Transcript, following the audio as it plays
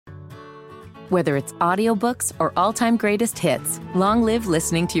Whether it's audiobooks or all-time greatest hits, long live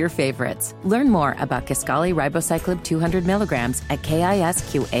listening to your favorites. Learn more about Kisqali Ribociclib 200 milligrams at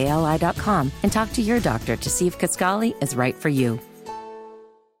KISQALI.com and talk to your doctor to see if Kisqali is right for you.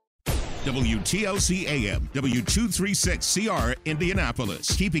 WTLC AM, W236CR,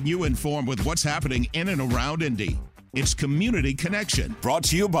 Indianapolis, keeping you informed with what's happening in and around Indy. It's Community Connection. Brought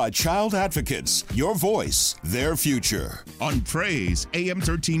to you by Child Advocates. Your voice, their future. On Praise, AM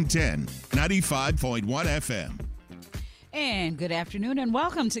 1310, 95.1 FM. And good afternoon and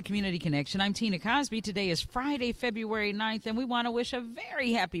welcome to Community Connection. I'm Tina Cosby. Today is Friday, February 9th, and we want to wish a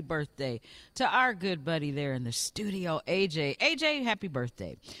very happy birthday to our good buddy there in the studio, AJ. AJ, happy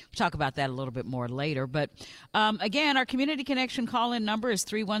birthday. We'll talk about that a little bit more later. But again, our Community Connection call-in number is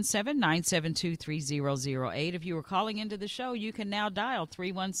 317-972-3008. If you were calling into the show, you can now dial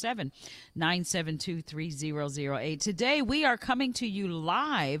 317-972-3008. Today, we are coming to you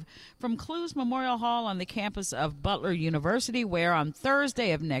live from Clues Memorial Hall on the campus of Butler University, where on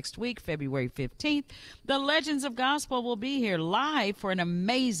Thursday of next week, February 15th, the Legends of Gospel will be here live for an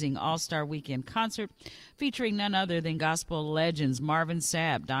amazing all-star weekend concert featuring none other than gospel legends Marvin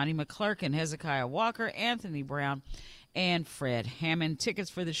Sapp, Donnie McClurkin, Hezekiah Walker, Anthony Brown, and Fred Hammond. Tickets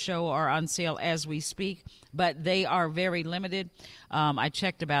for the show are on sale as we speak, but they are very limited. I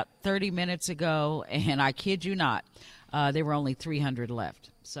checked about 30 minutes ago, and I kid you not, there were only 300 left.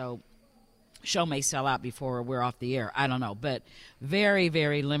 So show may sell out before we're off the air. I don't know, but very,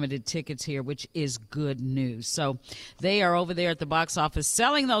 very limited tickets here, which is good news. So they are over there at the box office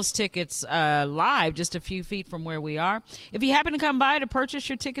selling those tickets live just a few feet from where we are. If you happen to come by to purchase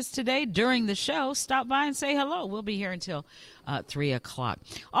your tickets today during the show, stop by and say hello. We'll be here until 3 o'clock.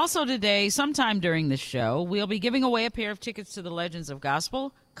 Also today, sometime during the show, we'll be giving away a pair of tickets to the Legends of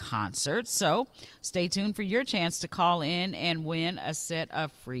Gospel concert. So stay tuned for your chance to call in and win a set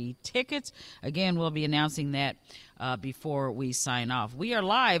of free tickets. Again, we'll be announcing that before we sign off. We are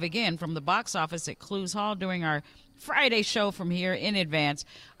live again from the box office at Clues Hall doing our Friday show from here in advance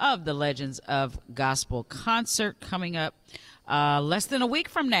of the Legends of Gospel concert coming up less than a week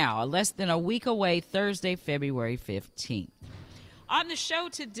from now, less than a week away, Thursday, February 15th. On the show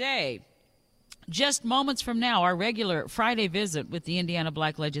today, just moments from now, our regular Friday visit with the Indiana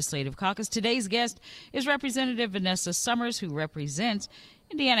Black Legislative Caucus. Today's guest is Representative Vanessa Summers, who represents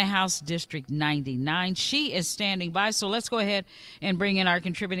Indiana House District 99. She is standing by, so let's go ahead and bring in our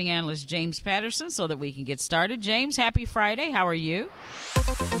contributing analyst, James Patterson, so that we can get started. James, happy Friday. How are you?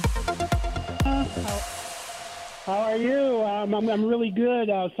 How are you? I'm really good.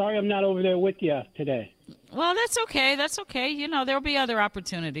 Sorry I'm not over there with you today. Well, that's okay. That's okay. You know, there'll be other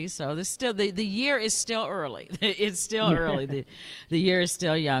opportunities. So this still the year is still early. It's still early. The year is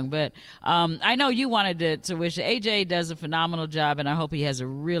still young. But I know you wanted to wish AJ does a phenomenal job, and I hope he has a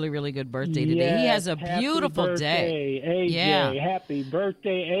really, really good birthday today. Yes, he has a beautiful day. AJ, yeah. Happy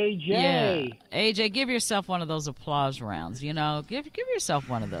birthday, AJ. Yeah. AJ, give yourself one of those applause rounds. You know, give yourself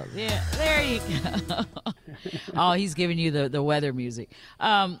one of those. Yeah, there you go. Oh, he's giving you the weather music.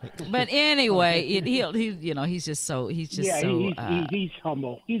 But anyway, he's just so he's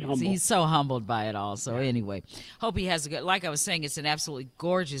humble. He's so humbled by it all. So anyway, hope he has a good. Like I was saying, it's an absolutely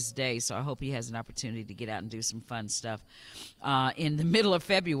gorgeous day. So I hope he has an opportunity to get out and do some fun stuff in the middle of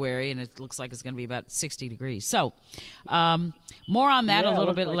February, and it looks like it's going to be about 60 degrees. So more on that a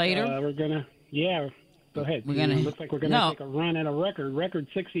little bit later. We're gonna go ahead. Looks like we're gonna take a run at a record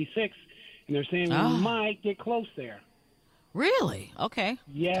 66. And they're saying we might get close there. Really? Okay.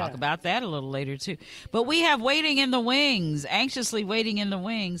 Yeah. Talk about that a little later, too. But we have waiting in the wings, anxiously waiting in the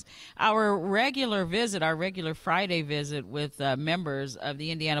wings, our regular Friday visit with members of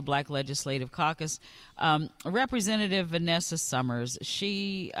the Indiana Black Legislative Caucus. Representative Vanessa Summers,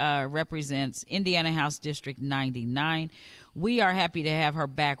 she represents Indiana House District 99. We are happy to have her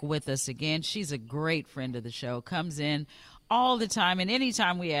back with us again. She's a great friend of the show, comes in all the time and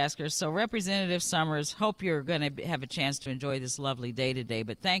anytime we ask her. So Representative Summers, hope you're going to have a chance to enjoy this lovely day today.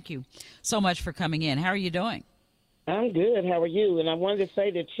 But thank you so much for coming in. How are you doing? I'm good. How are you? And I wanted to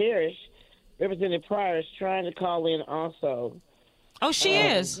say that Cherish, Representative Pryor, is trying to call in also. Oh, she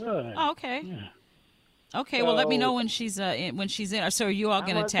is? Good. Oh, okay. Yeah. Okay, So, well, let me know when she's in. So are you all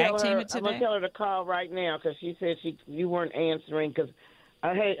going to tag team it today? I'm going to tell her to call right now because she said you weren't answering because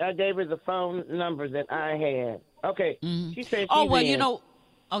I gave her the phone number that I had. Okay. Mm-hmm. She said she's in. You know.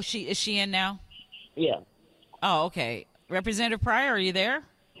 Oh, is she in now? Yeah. Oh, okay. Representative Pryor, are you there?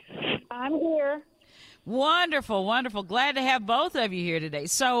 I'm here. Wonderful, wonderful. Glad to have both of you here today.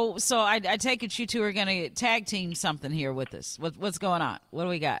 So I take it you two are going to tag team something here with us. What's going on? What do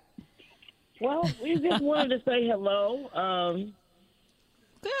we got? Well, we just wanted to say hello.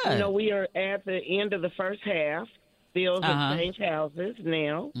 Good. You know, we are at the end of the first half. Bills have changed houses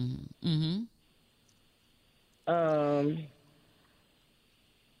now. Mm-hmm.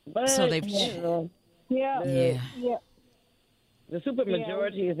 But, so they've... the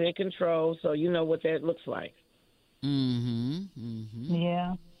supermajority is in control, so you know what that looks like.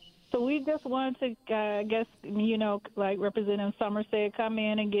 Yeah. So we just wanted to, I guess, you know, like Representative Summers said, come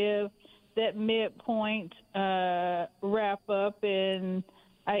in and give that midpoint wrap up, and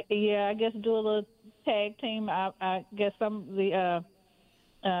I guess do a little tag team. I guess the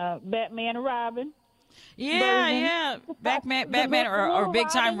Batman and Robin. Yeah. Batman or Big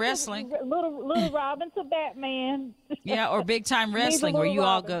Time Wrestling. Little Robin to Batman. Yeah, or Big Time Wrestling where you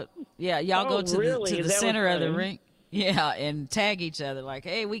all go. Yeah, y'all go to the center of the ring. Yeah, and tag each other like,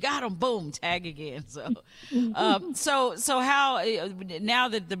 hey, we got them. Boom, tag again. So, so how now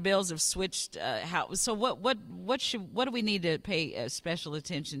that the bills have switched? What do we need to pay special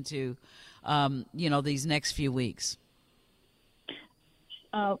attention to? These next few weeks.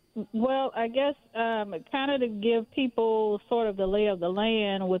 Well, I guess kind of to give people sort of the lay of the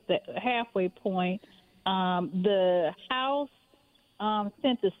land with the halfway point, the House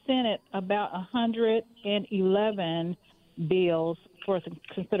sent the Senate about 111 bills for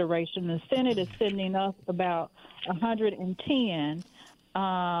consideration. The Senate is sending us about 110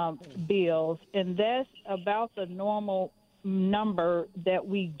 bills, and that's about the normal number that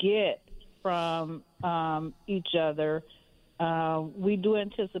we get from each other. We do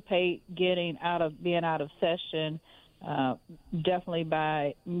anticipate being out of session definitely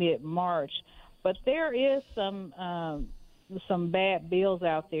by mid-March, but there is some bad bills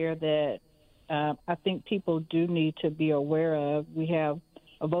out there that I think people do need to be aware of. We have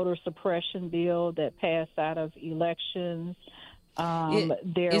a voter suppression bill that passed out of elections.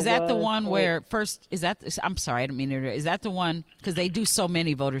 Is that the one where first? I'm sorry, I didn't mean to. Is that the one? Because they do so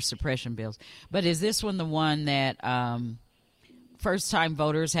many voter suppression bills. But is this one the one that first-time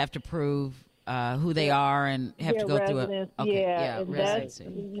voters have to prove who they are and have to go through it? Okay,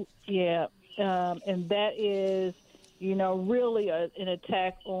 residency. And that is, really an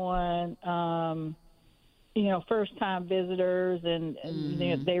attack on, first-time visitors, and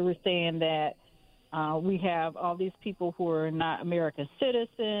they were saying that we have all these people who are not American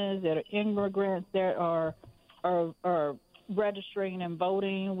citizens, that are immigrants, that are registering and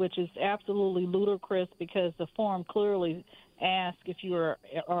voting, which is absolutely ludicrous because the form clearly asks if you are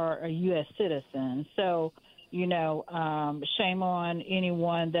a U.S. citizen. So, shame on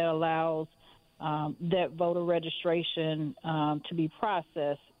anyone that allows that voter registration to be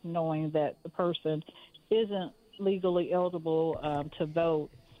processed, knowing that the person isn't legally eligible to vote.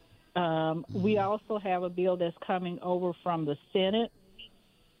 We also have a bill that's coming over from the Senate.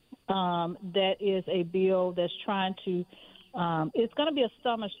 That is a bill that's trying to it's going to be a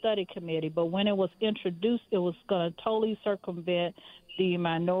summer study committee, but when it was introduced, it was going to totally circumvent the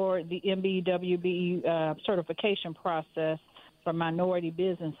MBWBE certification process for minority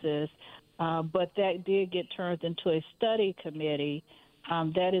businesses. But that did get turned into a study committee.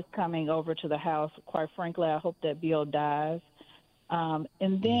 That is coming over to the House. Quite frankly, I hope that bill dies. And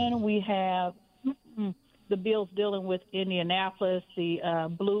then we have the bills dealing with Indianapolis, the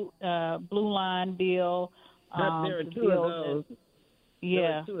Blue Line bill. But there are two of those. There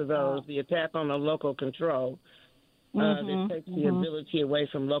are two of those. The attack on the local control that takes the ability away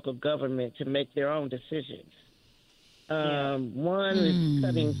from local government to make their own decisions. One is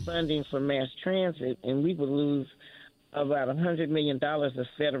cutting funding for mass transit, and we would lose about $100 million of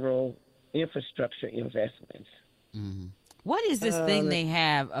federal infrastructure investments. What is this thing they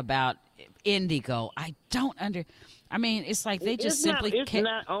have about Indigo? I don't I mean, it's like they just simply... It's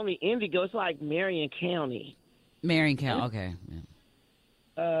not only Indigo. It's like Marion County. Marion County, okay. Yeah.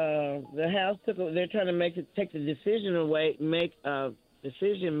 The House they're trying to take the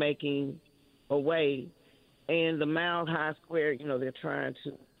decision-making away. And the Mile High Square, they're trying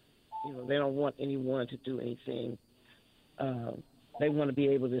to, they don't want anyone to do anything. They want to be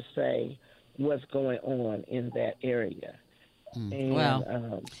able to say what's going on in that area.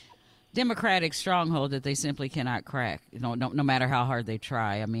 And, Democratic stronghold that they simply cannot crack, no matter how hard they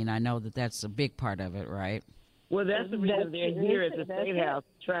try. I mean, I know that's a big part of it, right? Well, that's the reason they're here at the State House,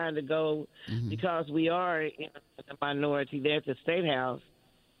 trying to go, because we are in a minority there at the State House,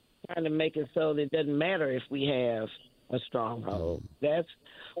 trying to make it so that it doesn't matter if we have a stronghold. That's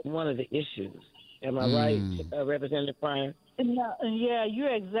one of the issues. Am I right, Representative Pryor? No, yeah,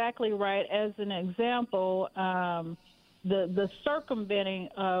 you're exactly right. As an example, the circumventing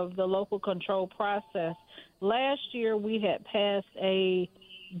of the local control process. Last year, we had passed a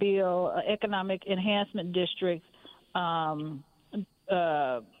bill, economic enhancement districts,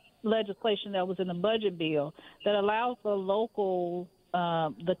 legislation that was in the budget bill that allows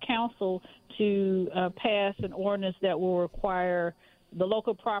the council to pass an ordinance that will require the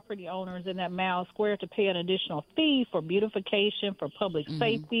local property owners in that mile square to pay an additional fee for beautification, for public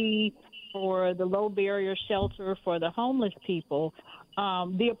safety, for the low barrier shelter for the homeless people.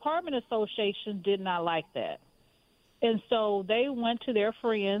 The apartment association did not like that. And so they went to their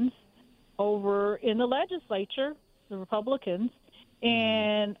friends over in the legislature, the Republicans,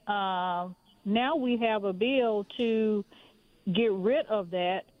 and now we have a bill to get rid of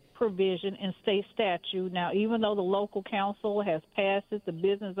that provision in state statute. Now, even though the local council has passed it, the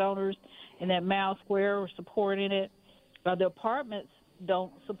business owners in that mile square are supporting it, the apartments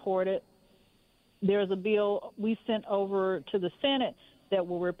don't support it. There's a bill we sent over to the Senate that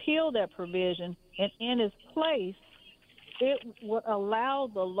will repeal that provision, and in its place, it would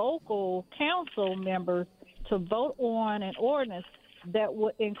allow the local council members to vote on an ordinance that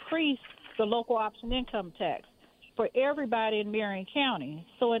would increase the local option income tax for everybody in Marion County.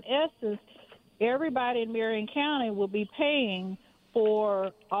 So in essence, everybody in Marion County will be paying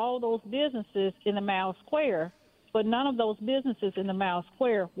for all those businesses in the mile square, but none of those businesses in the mile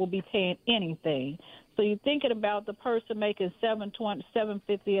square will be paying anything. So you're thinking about the person making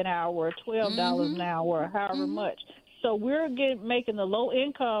 $7.50 an hour, or $12 an hour, or however much. So we're making the low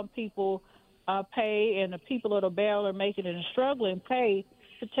income people pay, and the people at the barrel are making it and struggling pay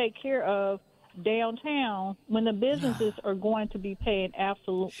to take care of downtown when the businesses are going to be paying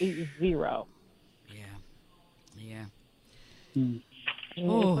absolutely zero. Yeah.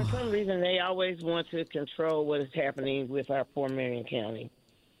 For some reason, they always want to control what is happening with our poor Marion County.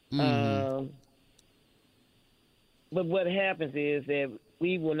 But what happens is that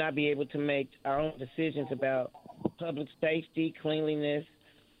we will not be able to make our own decisions about public safety, cleanliness,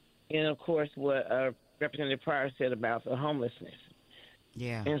 and, of course, what Representative Pryor said about the homelessness.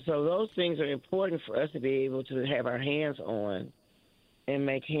 Yeah. And so those things are important for us to be able to have our hands on and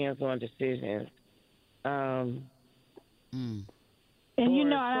make hands-on decisions. And, you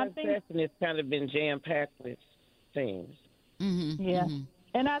know, I think it's kind of been jam-packed with things. Yeah.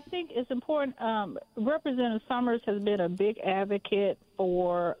 And I think it's important. Representative Summers has been a big advocate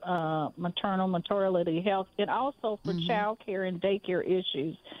for maternity health and also for child care and daycare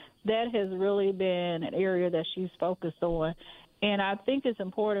issues. That has really been an area that she's focused on. And I think it's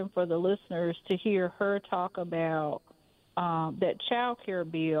important for the listeners to hear her talk about that child care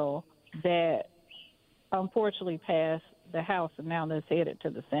bill that unfortunately passed the House and now that's headed to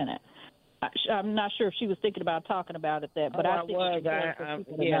the Senate. I'm not sure if she was thinking about talking about it, but I think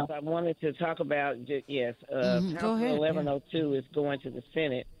I wanted to talk about House Bill 1102 is going to the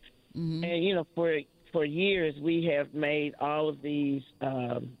Senate, and you know, for years we have made all of these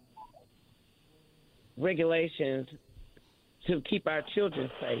regulations to keep our children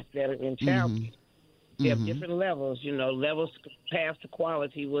safe that are in child care. We have different levels. You know, levels past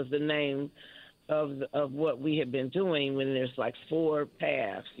equality was the name of what we have been doing when there's like 4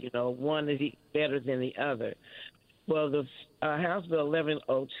 paths, you know, one is better than the other. Well, the House Bill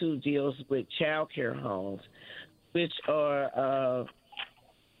 1102 deals with child care homes, which are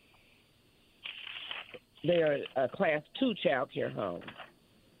they are Class 2 child care homes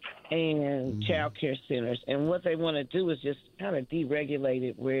and child care centers. And what they want to do is just kind of deregulate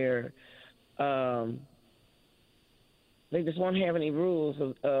it where they just won't have any rules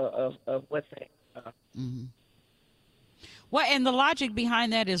of what they Well, and the logic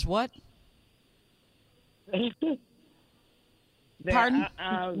behind that is what? Pardon?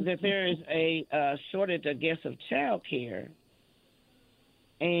 That there is a shortage, I guess, of child care.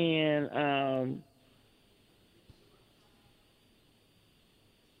 And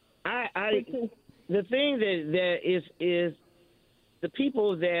the thing that is the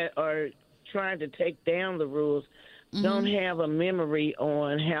people that are trying to take down the rules don't have a memory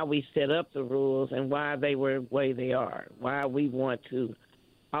on how we set up the rules and why they were the way they are, why we want to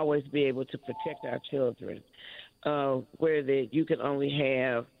always be able to protect our children, where you can only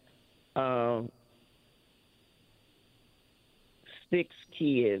have 6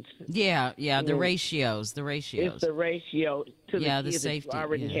 kids. Yeah, the ratios. It's the ratio to the kids the safety, that you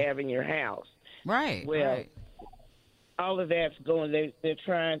already have in your house. Right, Well, all of that's going, they're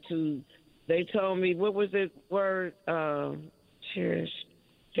trying to, they told me, what was it word,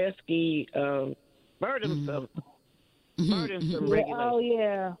 pesky, burdensome. Burdensome regulations. Oh,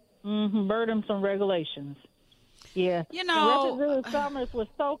 yeah. Burdensome regulations. Yeah. You know, Representative Summers was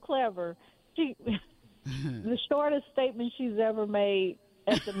so clever. She, the shortest statement she's ever made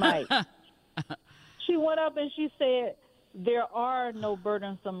at the mic. She went up and she said, there are no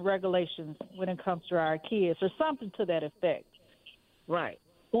burdensome regulations when it comes to our kids, or something to that effect. Right.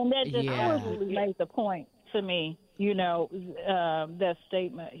 And that just really made the point to me. You know, that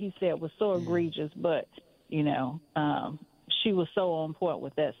statement he said was so egregious, but, you know, she was so on point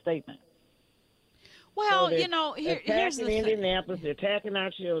with that statement. Well, so you know, here's the thing. Indianapolis, they're attacking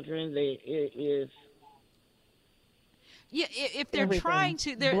our children. Yeah, if they're trying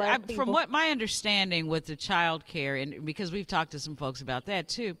to, from what my understanding with the child care, and because we've talked to some folks about that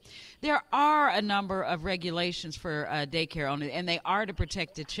too, there are a number of regulations for daycare on it, and they are to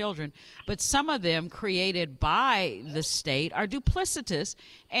protect the children. But some of them created by the state are duplicitous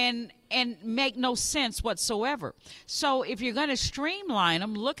and make no sense whatsoever. So if you're going to streamline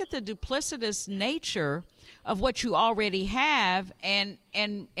them, look at the duplicitous nature of what you already have and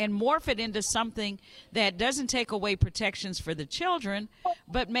morph it into something that doesn't take away protections for the children,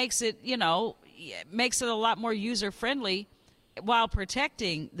 but makes it a lot more user friendly while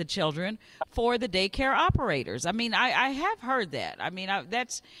protecting the children for the daycare operators. I mean, I have heard that. I mean,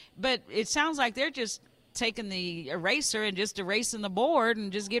 but it sounds like they're just taking the eraser and just erasing the board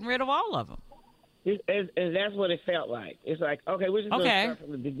and just getting rid of all of them. And that's what it felt like. It's like, okay, we're just going to start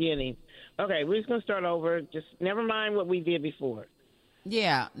from the beginning. Okay, we're just going to start over. Just never mind what we did before.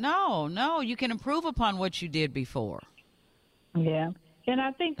 Yeah. No. You can improve upon what you did before. Yeah. And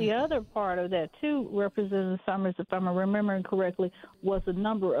I think the other part of that, too, Representative Summers, if I'm remembering correctly, was the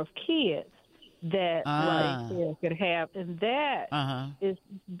number of kids that daycare could have. And that is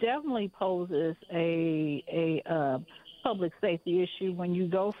definitely poses a public safety issue when you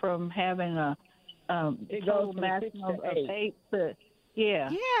go from having a total maximum of 8 to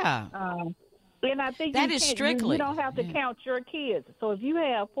and I think that is strictly. You don't have to count your kids. So if you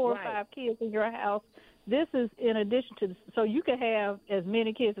have 4 or 5 kids in your house, this is in addition to. So you can have as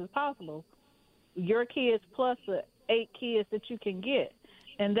many kids as possible, your kids plus the 8 kids that you can get,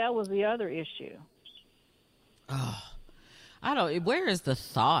 and that was the other issue. Oh, I don't. Where is the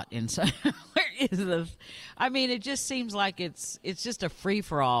thought inside? Where is the? I mean, it just seems like it's just a free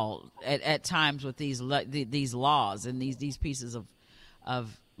for all at times with these laws and these pieces of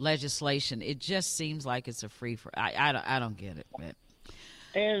legislation. It just seems like it's a free for. I don't get it. But.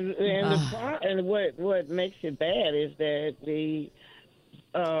 And what makes it bad is that the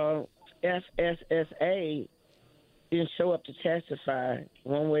FSSA didn't show up to testify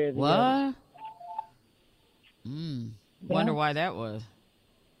one way or the other. What? Wonder why that was.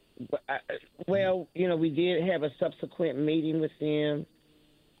 Well, you know, we did have a subsequent meeting with them.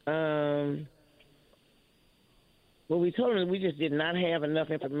 Well, we told them we just did not have enough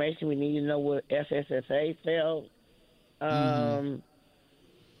information. We needed to know what FSSA felt.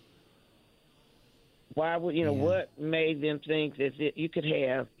 Why would what made them think that you could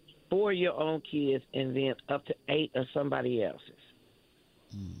have 4 of your own kids and then up to 8 of somebody else's?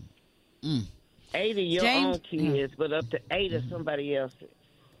 8 of your own kids, but up to 8 of somebody else's.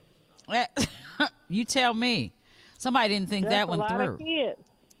 You tell me. Somebody didn't think that one through.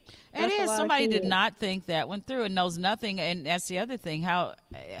 It is. Somebody did not think that one through and knows nothing. And that's the other thing. How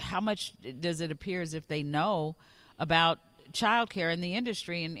much does it appear as if they know about childcare in the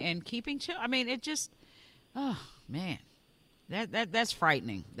industry and keeping children? I mean, it just, oh man, that's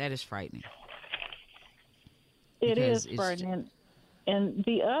frightening. That is frightening. It is frightening. And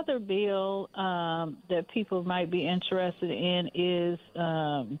the other bill that people might be interested in is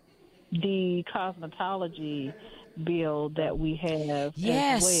the cosmetology bill that we have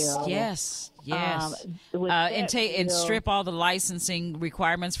as well. Yes. And strip all the licensing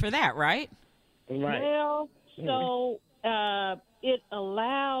requirements for that, right? Right. Well, so it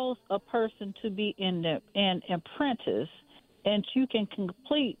allows a person to be an apprentice, and you can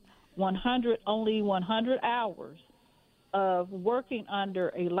complete 100 hours of working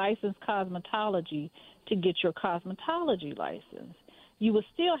under a licensed cosmetology to get your cosmetology license. You will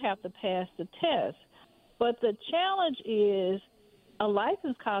still have to pass the test. But the challenge is a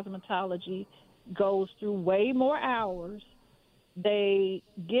licensed cosmetology goes through way more hours. They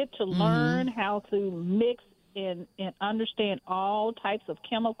get to learn how to mix and understand all types of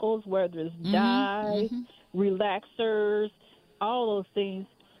chemicals, whether it's dyes, relaxers, all those things.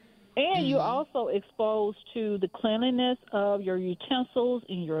 And you're also exposed to the cleanliness of your utensils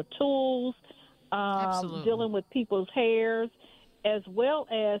and your tools, dealing with people's hairs, as well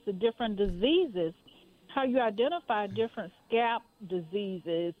as the different diseases, how you identify different scalp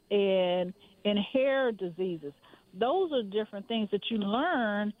diseases and hair diseases. Those are different things that you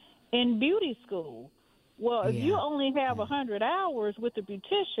learn in beauty school. Well, if you only have 100 hours with a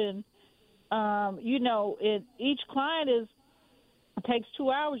beautician, each client takes 2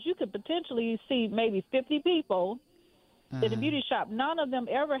 hours. You could potentially see maybe 50 people in a beauty shop. None of them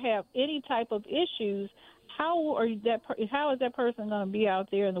ever have any type of issues. how is that person going to be out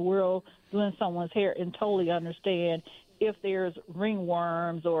there in the world doing someone's hair and totally understand if there's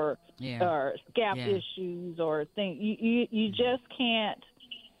ringworms or scalp issues or things? You just can't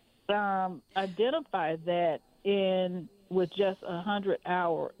identify that with just 100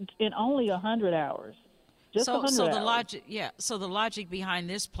 hours, in only 100 hours. So the logic behind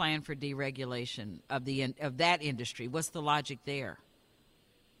this plan for deregulation of that industry, what's the logic there?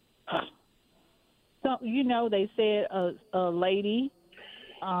 So they said a lady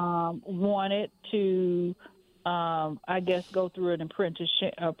wanted to, I guess, go through an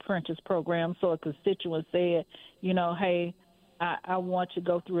apprentice program. So a constituent said, hey, I want to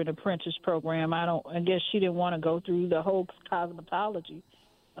go through an apprentice program. I guess she didn't want to go through the whole cosmetology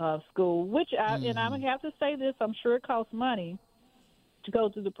school, which and I'm gonna have to say this, I'm sure it costs money to go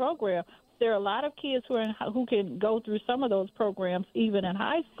through the program. There are a lot of kids who can go through some of those programs even in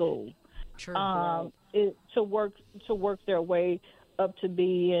high school. Sure. To work their way up to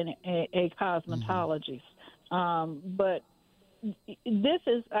being a cosmetologist. But this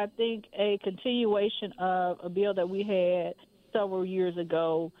is, I think, a continuation of a bill that we had several years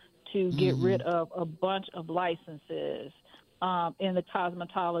ago to get rid of a bunch of licenses. And the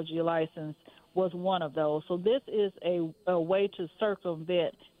cosmetology license was one of those. So this is a way to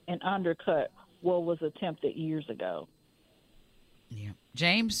circumvent and undercut what was attempted years ago. Yeah,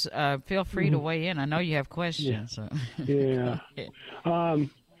 James, feel free to weigh in. I know you have questions. Yeah. I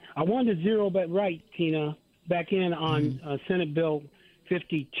wanted to zero Tina, back in on Senate Bill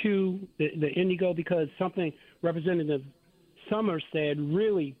 52, the Indigo, because something Representative Summers said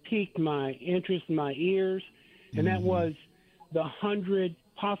really piqued my interest in my ears, and that was the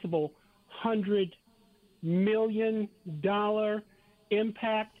possible $100 million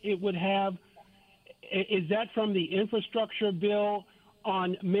impact it would have. Is that from the infrastructure bill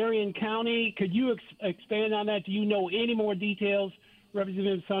on Marion County? Could you expand on that? Do you know any more details,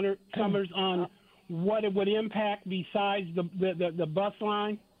 Representative Summers, on what it would impact besides the bus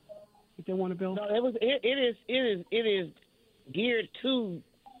line that they want to build? No, it is geared to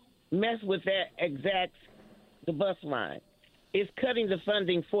mess with the bus line. It's cutting the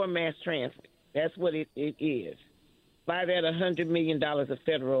funding for mass transit. That's what it is. By that, $100 million of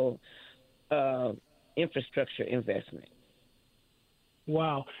federal infrastructure investment.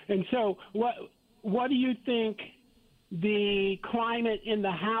 Wow. And so what do you think the climate in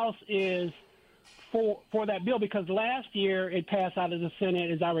the House is for that bill? Because last year it passed out of the Senate,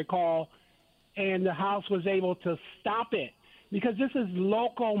 as I recall, and the House was able to stop it because this is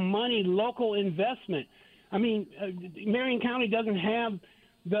local money, local investment. I mean, Marion County doesn't have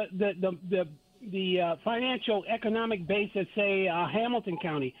the financial economic base that, say, Hamilton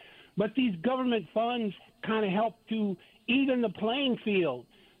County. But these government funds kind of help to even the playing field.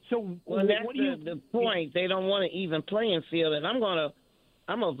 So that's the point. They don't want an even playing field, and I'm gonna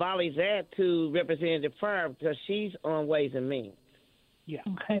volley that to Representative Pryor because she's on Ways and Means. Yeah.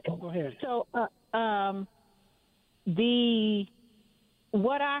 Okay. Go ahead. So,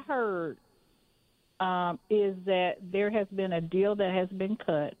 what I heard is that there has been a deal that has been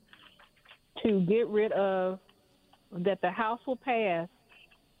cut to get rid of that the House will pass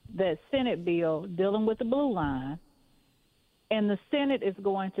that Senate bill dealing with the blue line, and the Senate is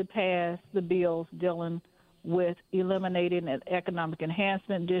going to pass the bills dealing with eliminating an economic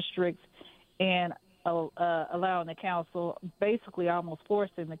enhancement districts and allowing the council, basically almost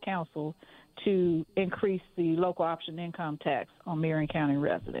forcing the council to increase the local option income tax on Marion County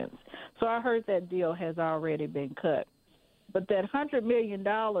residents. So I heard that deal has already been cut. But that $100 million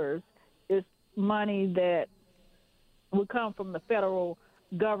is money that would come from the federal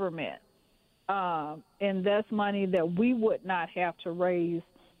government. And that's money that we would not have to raise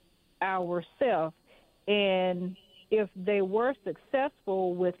ourselves. And if they were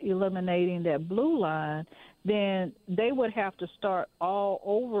successful with eliminating that blue line, then they would have to start all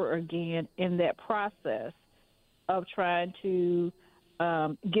over again in that process of trying to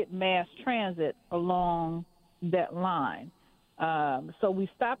get mass transit along that line. So we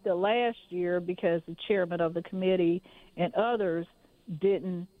stopped it last year because the chairman of the committee and others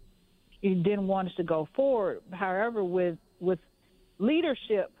didn't want us to go forward. However, with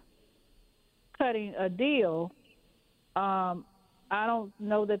leadership cutting a deal, I don't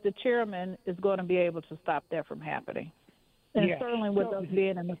know that the chairman is going to be able to stop that from happening. And certainly with us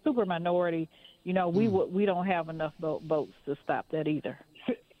being in the super minority, we don't have enough votes to stop that either.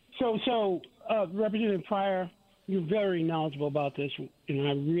 So Representative Pryor, you're very knowledgeable about this, and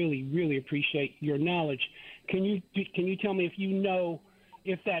I really, really appreciate your knowledge. Can you tell me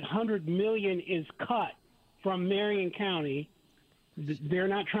if that $100 million is cut from Marion County? They're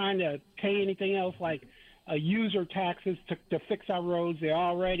not trying to pay anything else like user taxes to fix our roads. They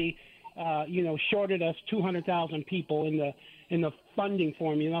already, shorted us 200,000 people in the funding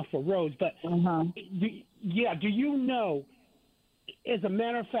formula for roads. But do you know? As a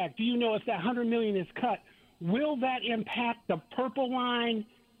matter of fact, do you know if that $100 million is cut, will that impact the purple line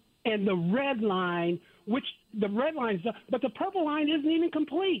and the red line? Which the red line, but the purple line isn't even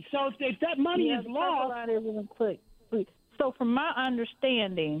complete. So if that money is lost, the purple line isn't complete. So from my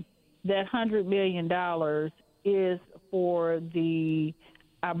understanding, that $100 million is for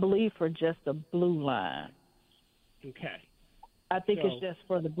for just the blue line. Okay. I think it's just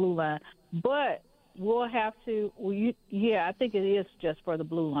for the blue line, but we'll have to. I think it is just for the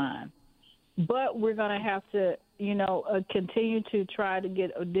blue line, but we're going to have to, continue to try to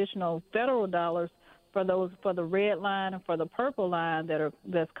get additional federal dollars for the red line and for the purple line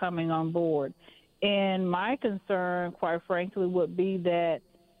that's coming on board. And my concern, quite frankly, would be that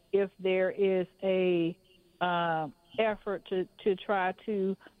if there is a effort to try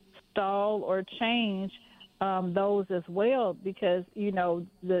to stall or change those as well, because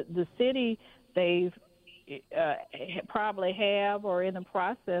the city, they've probably have or in the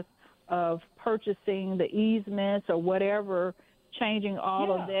process of purchasing the easements or whatever, changing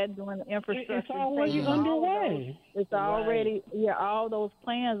all of that, doing the infrastructure. It's already underway. It's already, all those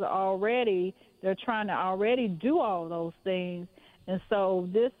plans are already, they're trying to already do all those things. And so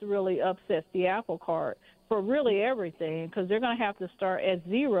this really upsets the apple cart for really everything, because they're going to have to start at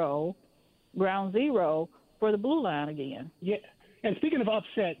ground zero, for the blue line again. Yeah. And speaking of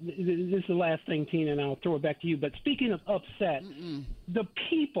upset, this is the last thing, Tina, and I'll throw it back to you. But speaking of upset, the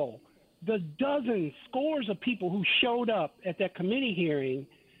people, the dozens, scores of people who showed up at that committee hearing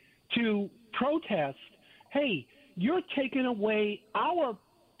to protest, hey, you're taking away our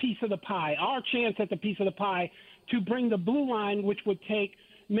piece of the pie, our chance at the piece of the pie to bring the blue line, which would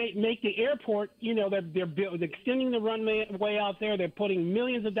make the airport, they're extending the runway out there. They're putting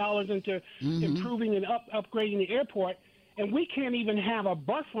millions of dollars into improving and upgrading the airport. And we can't even have a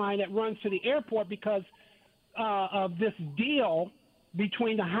bus line that runs to the airport because of this deal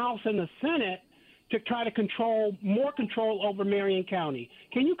between the House and the Senate to try to more control over Marion County.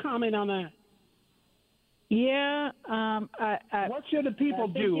 Can you comment on that? Yeah. What should the people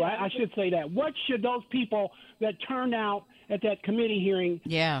do? I should say that. What should those people that turned out at that committee hearing,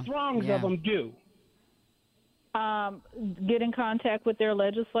 throngs of them, do? Get in contact with their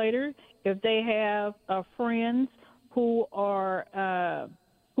legislators. If they have friends who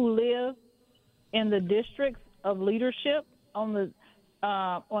live in the districts of leadership on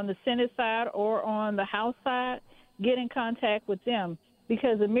the Senate side or on the House side, get in contact with them,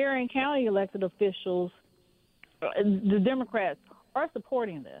 because the Marion County elected officials, the Democrats, are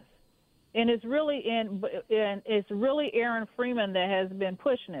supporting this, and it's really Aaron Freeman that has been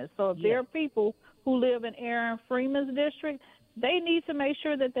pushing it. So if there are people who live in Aaron Freeman's district, they need to make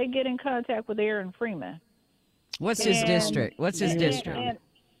sure that they get in contact with Aaron Freeman. What's his district? What's his district?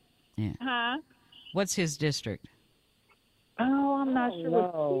 What's his district? Oh, I'm not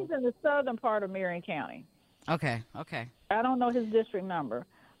sure. He's in the southern part of Marion County. Okay. I don't know his district number.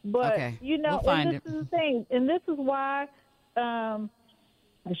 But, we'll find this is the thing. And this is why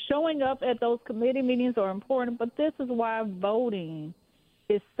showing up at those committee meetings are important, but this is why voting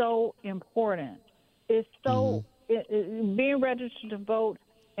is so important. It's so being registered to vote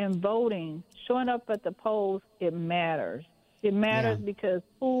and voting, showing up at the polls, it matters. It matters because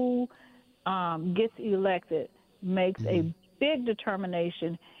who gets elected makes a big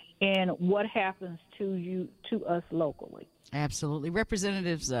determination in what happens to us locally. Absolutely.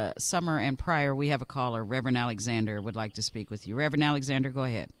 Representatives Summer and Pryor, we have a caller. Reverend Alexander would like to speak with you. Reverend Alexander, go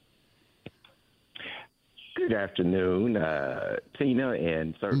ahead. Good afternoon, Tina,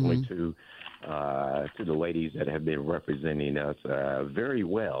 and certainly to the ladies that have been representing us very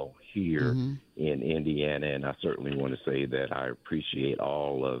well here in Indiana. And I certainly want to say that I appreciate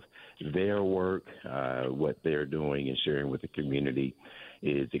all of their work, what they're doing and sharing with the community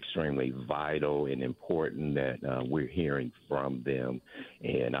is extremely vital and important that we're hearing from them.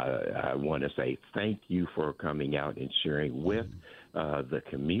 And I want to say thank you for coming out and sharing with the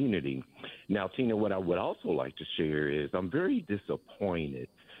community. Now, Tina, what I would also like to share is I'm very disappointed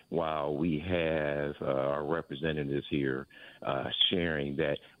while we have our representatives here sharing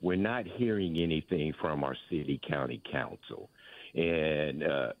that we're not hearing anything from our city county council. And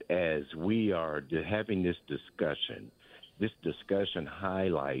as we are having this discussion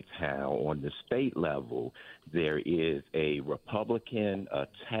highlights how on the state level there is a Republican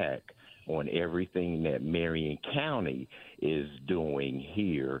attack on everything that Marion County is doing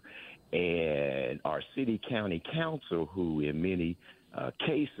here. And our city county council, who in many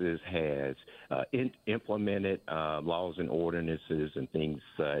cases has implemented laws and ordinances and things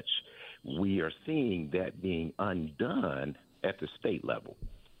such, we are seeing that being undone at the state level.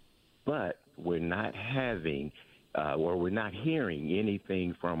 But we're not having or we're not hearing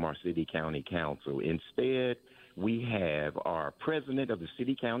anything from our city county council. Instead, we have our president of the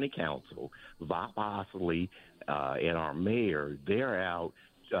city county council, Bob Osley, and our mayor. They're out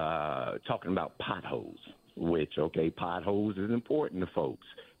talking about potholes, which, okay, potholes is important to folks.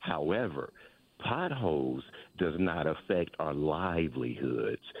 However, potholes does not affect our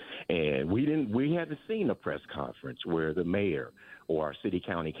livelihoods. And we haven't seen a press conference where the mayor or our city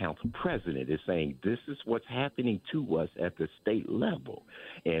county council president is saying this is what's happening to us at the state level.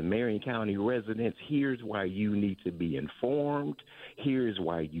 And Marion County residents, here's why you need to be informed. Here's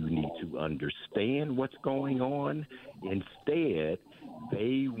why you need to understand what's going on. Instead,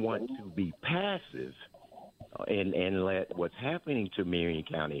 they want to be passive and let what's happening to Marion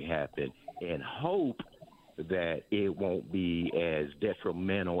County happen and hope that it won't be as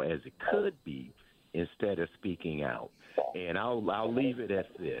detrimental as it could be instead of speaking out. And I'll leave it at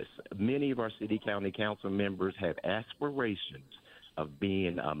this. Many of our city county council members have aspirations of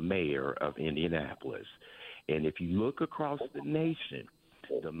being a mayor of Indianapolis. And if you look across the nation,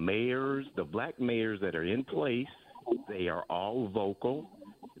 the mayors, the black mayors that are in place, they are all vocal.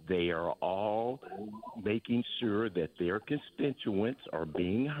 They are all making sure that their constituents are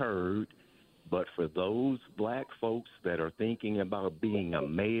being heard. But for those black folks that are thinking about being a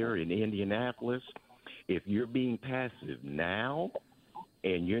mayor in Indianapolis, if you're being passive now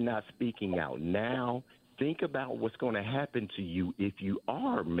and you're not speaking out now, think about what's going to happen to you if you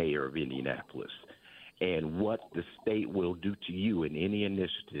are mayor of Indianapolis and what the state will do to you in any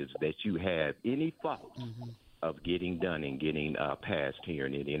initiatives that you have any thought of getting done and getting passed here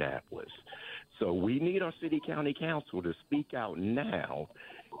in Indianapolis. So we need our city county council to speak out now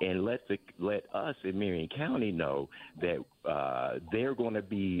and let us in Marion County know that they're going to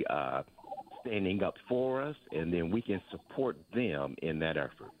be standing up for us, and then we can support them in that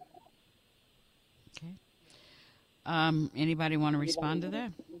effort. Okay. Anybody want to respond to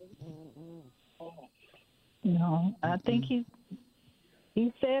that? No, I think he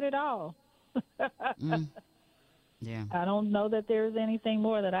said it all. Yeah. I don't know that there's anything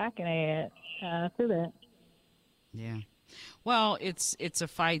more that I can add to that. Yeah. Well, it's a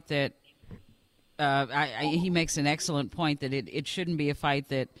fight that he makes an excellent point that it shouldn't be a fight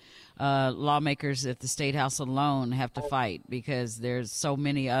that lawmakers at the State House alone have to fight, because there's so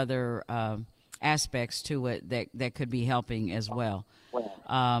many other aspects to it that could be helping as well.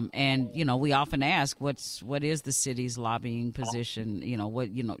 And we often ask what is the city's lobbying position.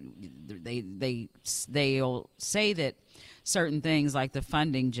 They'll say that certain things like the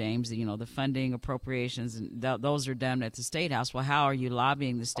funding, James, the funding appropriations, and those are done at the State House. Well, how are you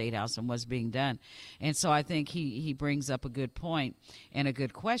lobbying the State House and what's being done? And so I think he brings up a good point and a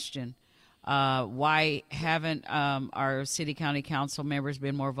good question. Why haven't our city county council members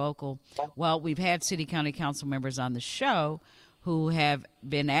been more vocal? Well, we've had city county council members on the show who have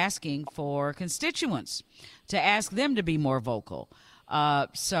been asking for constituents to ask them to be more vocal.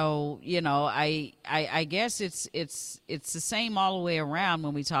 So I guess it's the same all the way around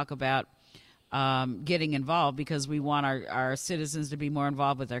when we talk about getting involved, because we want our citizens to be more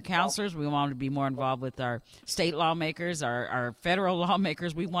involved with their counselors. We want to be more involved with our state lawmakers, our federal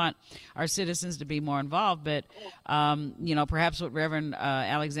lawmakers. We want our citizens to be more involved. But, perhaps what Reverend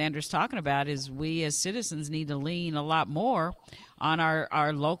Alexander's talking about is we as citizens need to lean a lot more on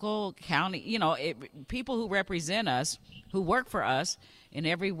our local county, people who represent us, who work for us in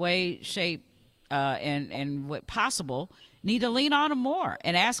every way, shape, and what possible, need to lean on them more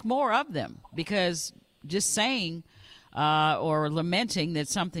and ask more of them, because just saying or lamenting that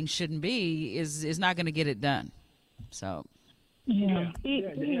something shouldn't be is not going to get it done. So,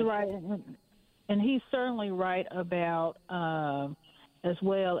 he's right, and he's certainly right about as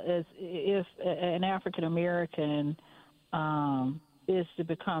well as if an African American is to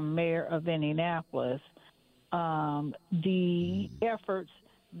become mayor of Indianapolis, the efforts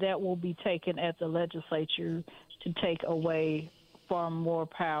that will be taken at the legislature to take away far more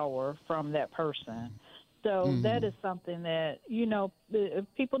power from that person. So that is something that,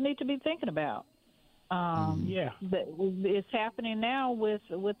 people need to be thinking about. It's happening now with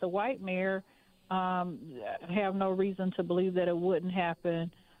the white mayor. I have no reason to believe that it wouldn't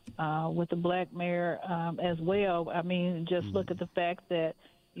happen with the black mayor as well. I mean, just look at the fact that,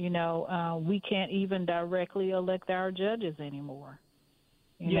 we can't even directly elect our judges anymore.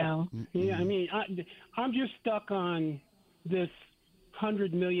 You know? Yeah, I mean, I'm just stuck on this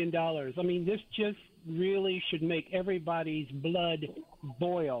 $100 million. I mean, this just really should make everybody's blood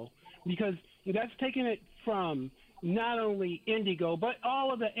boil, because that's taking it from not only Indigo, but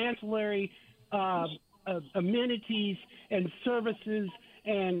all of the ancillary amenities and services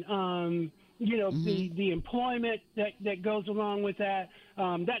and, the employment that goes along with that.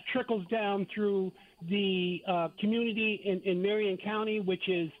 That trickles down through the community in Marion County, which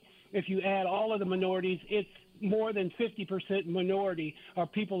is, if you add all of the minorities, it's more than 50% minority are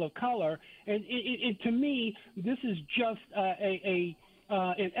people of color. And to me, this is just an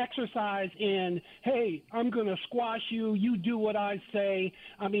exercise in, hey, I'm going to squash you. You do what I say.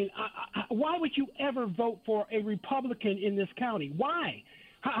 I mean, why would you ever vote for a Republican in this county? Why?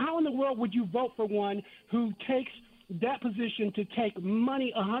 How in the world would you vote for one who takes that position to take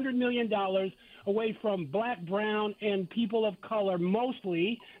money, $100 million away from black, brown, and people of color,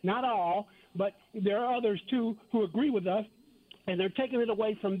 mostly, not all, but there are others too who agree with us, and they're taking it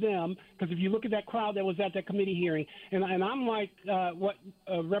away from them? Because if you look at that crowd that was at that committee hearing, and I'm like what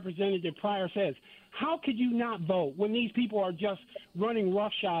Representative Pryor says, how could you not vote when these people are just running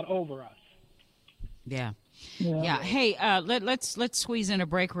roughshod over us? Yeah. Hey, let's squeeze in a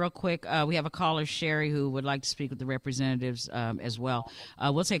break real quick. We have a caller, Sherry, who would like to speak with the representatives as well.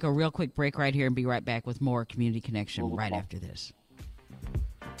 We'll take a real quick break right here and be right back with more Community Connection right after this.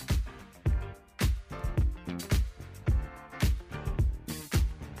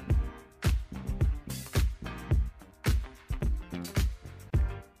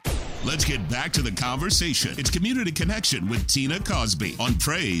 Let's get back to the conversation. It's Community Connection with Tina Cosby on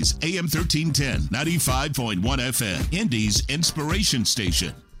Praise AM 1310, 95.1 FM, Indy's Inspiration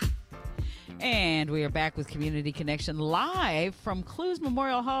Station. And we are back with Community Connection live from Clues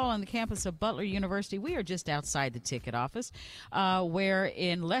Memorial Hall on the campus of Butler University. We are just outside the ticket office, where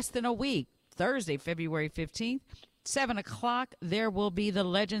in less than a week, Thursday, February 15th, 7 o'clock, there will be the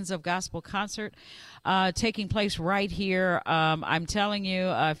Legends of Gospel concert taking place right here. I'm telling you,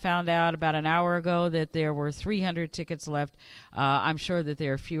 I found out about an hour ago that there were 300 tickets left. I'm sure that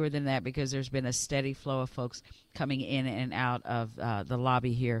there are fewer than that because there's been a steady flow of folks coming in and out of the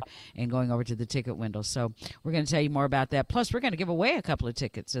lobby here and going over to the ticket window. So we're going to tell you more about that. Plus, we're going to give away a couple of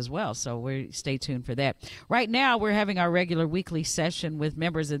tickets as well, so stay tuned for that. Right now, we're having our regular weekly session with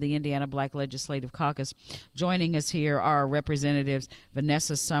members of the Indiana Black Legislative Caucus. Joining us here are Representatives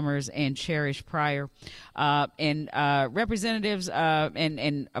Vanessa Summers and Cherish Pryor. And Representatives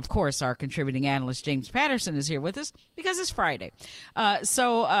and, of course, our contributing analyst James Patterson is here with us because it's Friday.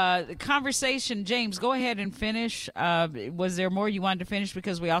 So the conversation, James, go ahead and finish. Was there more you wanted to finish?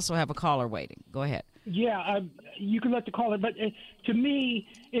 Because we also have a caller waiting. Go ahead. Yeah, you can let the caller, but to me,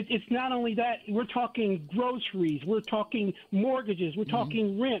 it's not only that. We're talking groceries. We're talking mortgages. We're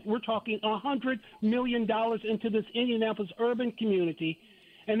talking rent. We're talking $100 million into this Indianapolis urban community,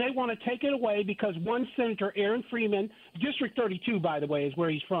 and they want to take it away because one senator, Aaron Freeman, District 32, by the way, is where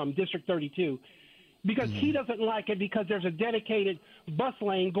he's from, District 32, because he doesn't like it because there's a dedicated bus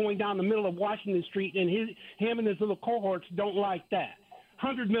lane going down the middle of Washington Street, and him and his little cohorts don't like that.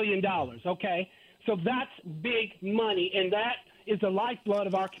 $100 million, okay? So that's big money, and that is the lifeblood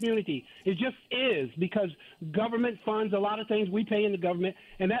of our community. It just is, because government funds a lot of things we pay in the government,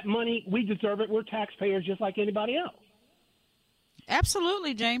 and that money, we deserve it. We're taxpayers just like anybody else.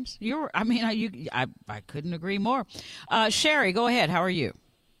 Absolutely, James. I couldn't agree more. Sherry, go ahead. How are you?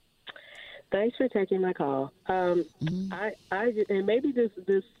 Thanks for taking my call. And maybe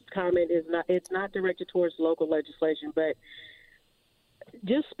this comment it's not directed towards local legislation, but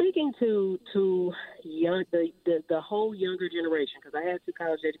just speaking to the whole younger generation, because I have two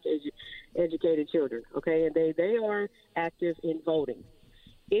college educated children, okay, and they are active in voting.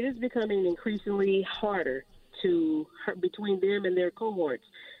 It is becoming increasingly harder between them and their cohorts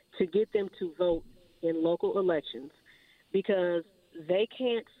to get them to vote in local elections because they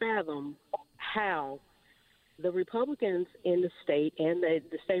can't fathom how the Republicans in the state and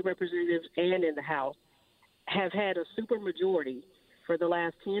the state representatives and in the House have had a supermajority for the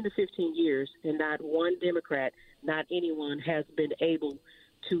last 10 to 15 years, and not one Democrat, not anyone, has been able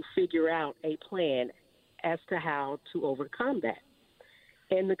to figure out a plan as to how to overcome that.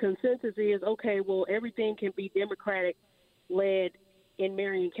 And the consensus is, okay, well, everything can be Democratic-led in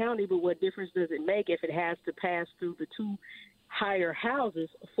Marion County, but what difference does it make if it has to pass through the two higher houses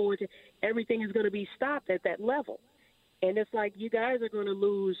for it? Everything is going to be stopped at that level. And it's like you guys are going to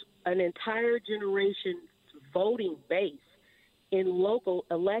lose an entire generation's voting base in local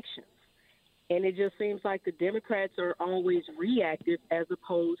elections. And it just seems like the Democrats are always reactive as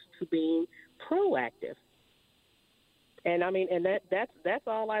opposed to being proactive. And that's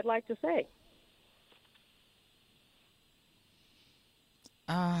all I'd like to say.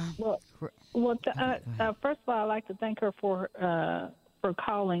 First of all, I'd like to thank her for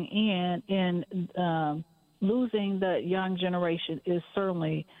calling in. And losing the young generation is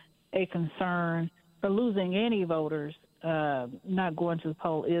certainly a concern. For losing any voters not going to the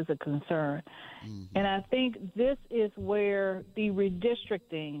poll is a concern. Mm-hmm. And I think this is where the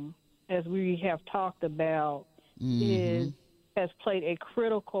redistricting, as we have talked about, has played a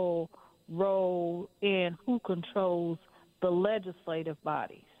critical role in who controls the legislative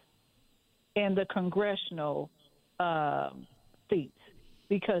bodies and the congressional seats,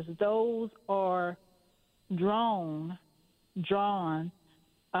 because those are drawn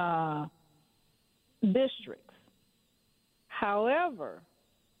districts. However,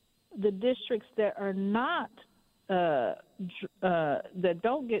 the districts that are not that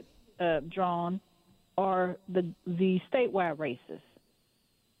don't get drawn are the statewide races,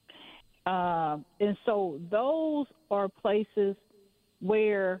 and so those are places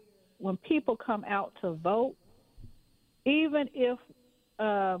where when people come out to vote, even if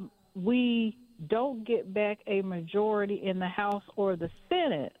we don't get back a majority in the House or the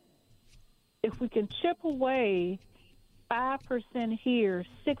Senate, if we can chip away 5% here,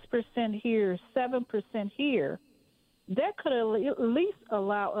 6% here, 7% here, that could at least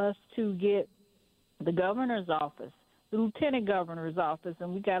allow us to get the governor's office, the lieutenant governor's office,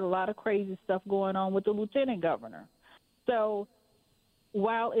 and we got a lot of crazy stuff going on with the lieutenant governor. So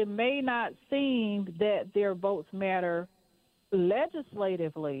while it may not seem that their votes matter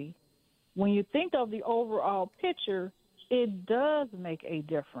legislatively, when you think of the overall picture, it does make a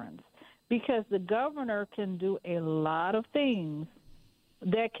difference, because the governor can do a lot of things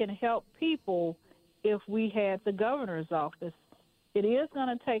that can help people if we had the governor's office. It is going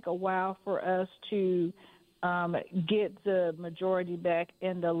to take a while for us to get the majority back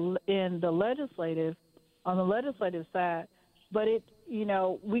in the legislative, on the legislative side, but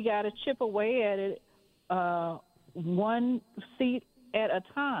we got to chip away at it one seat at a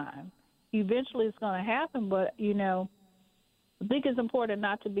time. Eventually it's going to happen, but I think it's important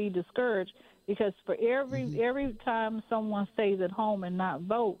not to be discouraged, because for every time someone stays at home and not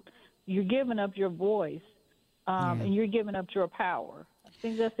vote, you're giving up your voice, and you're giving up your power. I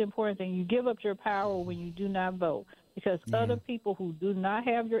think that's the important thing. You give up your power when you do not vote, because other people who do not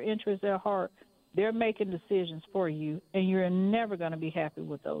have your interests at heart, they're making decisions for you, and you're never going to be happy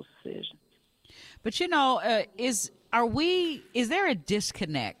with those decisions. But is there a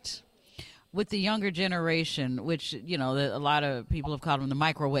disconnect with the younger generation, which, a lot of people have called them the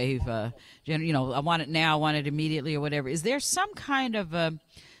microwave, I want it now, I want it immediately, or whatever. Is there some kind of a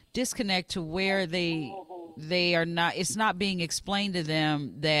disconnect to where they are not, it's not being explained to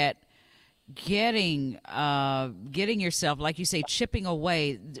them that getting yourself, like you say, chipping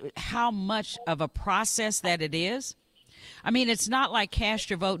away, how much of a process that it is? I mean, it's not like cast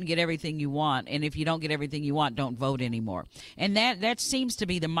your vote and get everything you want, and if you don't get everything you want, don't vote anymore. And that seems to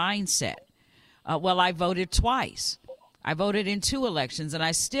be the mindset. I voted twice. I voted in 2 elections, and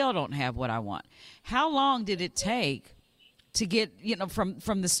I still don't have what I want. How long did it take to get,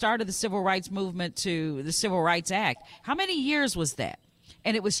 from the start of the Civil Rights Movement to the Civil Rights Act? How many years was that?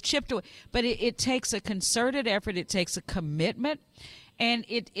 And it was chipped away. But it takes a concerted effort. It takes a commitment, and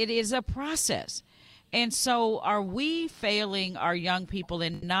it is a process. And so are we failing our young people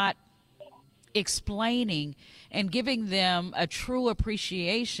in not explaining and giving them a true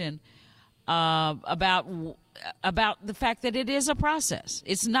appreciation about the fact that it is a process?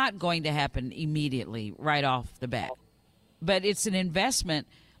 It's not going to happen immediately right off the bat, but it's an investment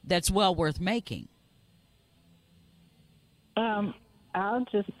that's well worth making. I'll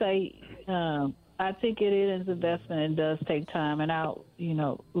just say I think it is an investment. It does take time, and I'll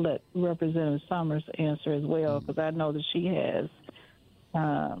let Representative Summers answer as well, because I know that she has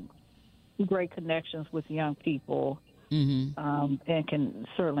great connections with young people. And can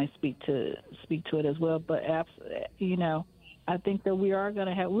certainly speak to it as well. But I think that we're going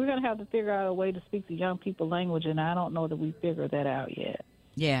to have to figure out a way to speak the young people language, and I don't know that we figured that out yet.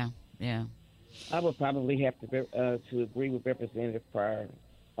 Yeah. I would probably have to agree with Representative Pryor.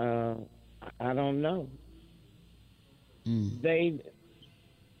 I don't know. They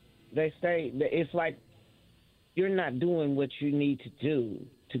say that it's like you're not doing what you need to do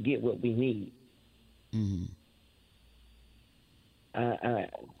to get what we need. I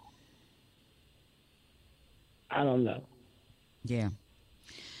don't know. Yeah,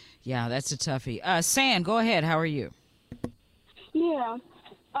 that's a toughie. San, go ahead. How are you? Yeah.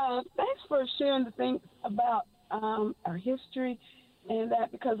 Thanks for sharing the things about our history and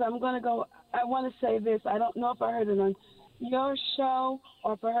that, because I want to say this. I don't know if I heard it on your show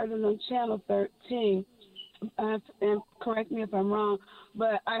or if I heard it on Channel 13. and correct me if I'm wrong,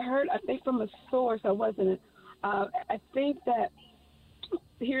 but I think from a source, I think that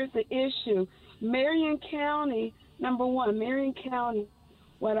here's the issue. Marion County, number one,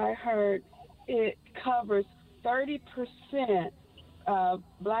 what I heard, it covers 30%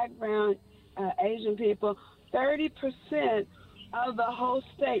 black, brown, Asian people, 30% of the whole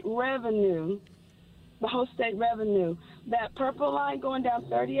state revenue. That purple line going down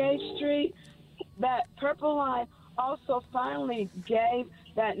 38th Street, that purple line also finally gave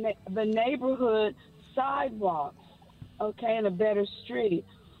the neighborhood sidewalks, okay, and a better street.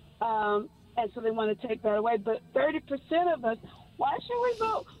 And so they want to take that away. But 30% of us, why should we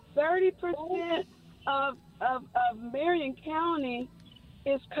vote? 30% of Marion County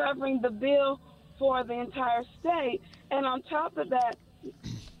is covering the bill for the entire state. And on top of that,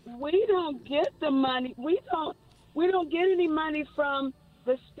 we don't get the money. We don't get any money from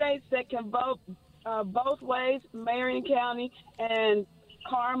the states that can vote both ways, Marion County and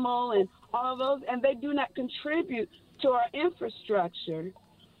Carmel and all of those, and they do not contribute to our infrastructure.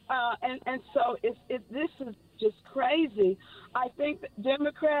 And so this is just crazy. I think that